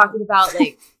people start talking about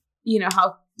like,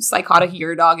 how psychotic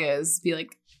your dog is, be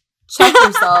like, check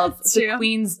yourself. The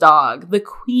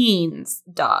Queen's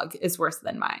dog is worse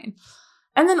than mine.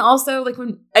 And then also, like,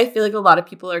 when I feel like a lot of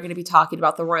people are going to be talking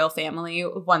about the royal family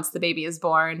once the baby is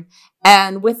born.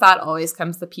 And with that always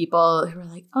comes the people who are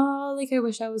like, oh, like, I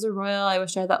wish I was a royal. I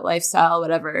wish I had that lifestyle,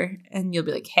 whatever. And you'll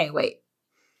be like, hey, wait.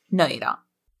 No, you don't.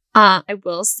 I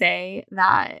will say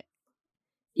that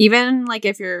even, like,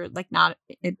 if you're, like, not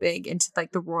big into,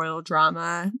 like, the royal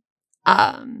drama,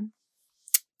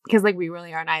 because, like, we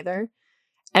really aren't either.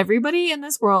 Everybody in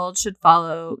this world should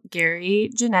follow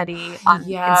Gary Janetti on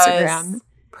Instagram.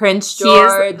 Prince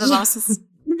George.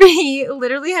 He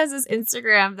literally has this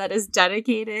Instagram that is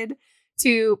dedicated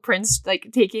to Prince,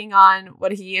 like taking on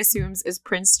what he assumes is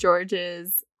Prince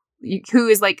George's, who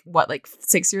is like, what, like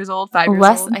 6 years old, 5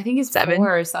 years old? I think he's 7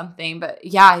 or something. But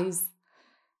yeah,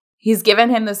 he's given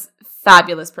him this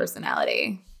fabulous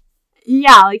personality.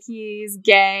 Yeah, like he's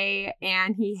gay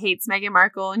and he hates Meghan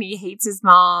Markle and he hates his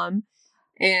mom.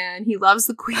 And he loves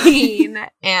the Queen,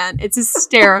 and it's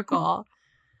hysterical.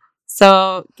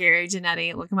 So Gary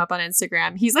Janetti, look him up on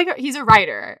Instagram. He's a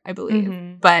writer, I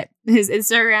believe, but his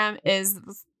Instagram is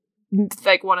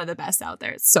like one of the best out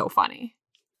there. It's so funny.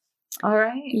 All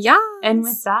right, yeah. And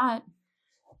with that,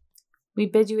 we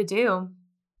bid you adieu.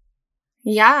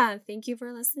 Yeah, thank you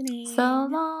for listening. So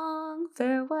long,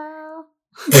 farewell.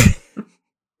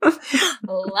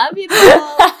 Love you,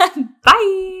 people.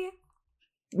 Bye.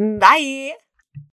 Bye.